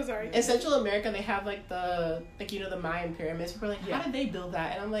 But I'm so sorry. in Central America, they have like the Mayan pyramids. People are like, Yeah. how did they build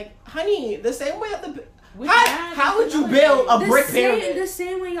that? And I'm like, honey, the same way that With how that, would you another build a thing. brick pyramid? The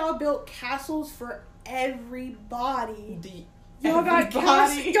same way y'all built castles for everybody. Y'all Y'all got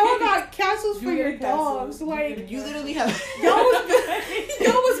castles for You your get castles. dogs. You Like, get you literally have y'all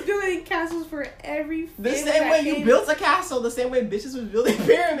was building castles for every the family same that way you came. built a castle, the same way bitches was building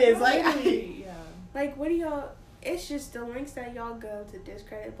pyramids. Like, Literally, yeah. Like, what do y'all? It's just the lengths that y'all go to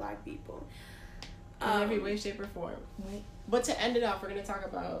discredit black people. in every way, shape, or form. But to end it off, we're gonna talk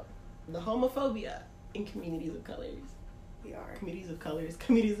about the homophobia in communities of colors. We are. Communities of color.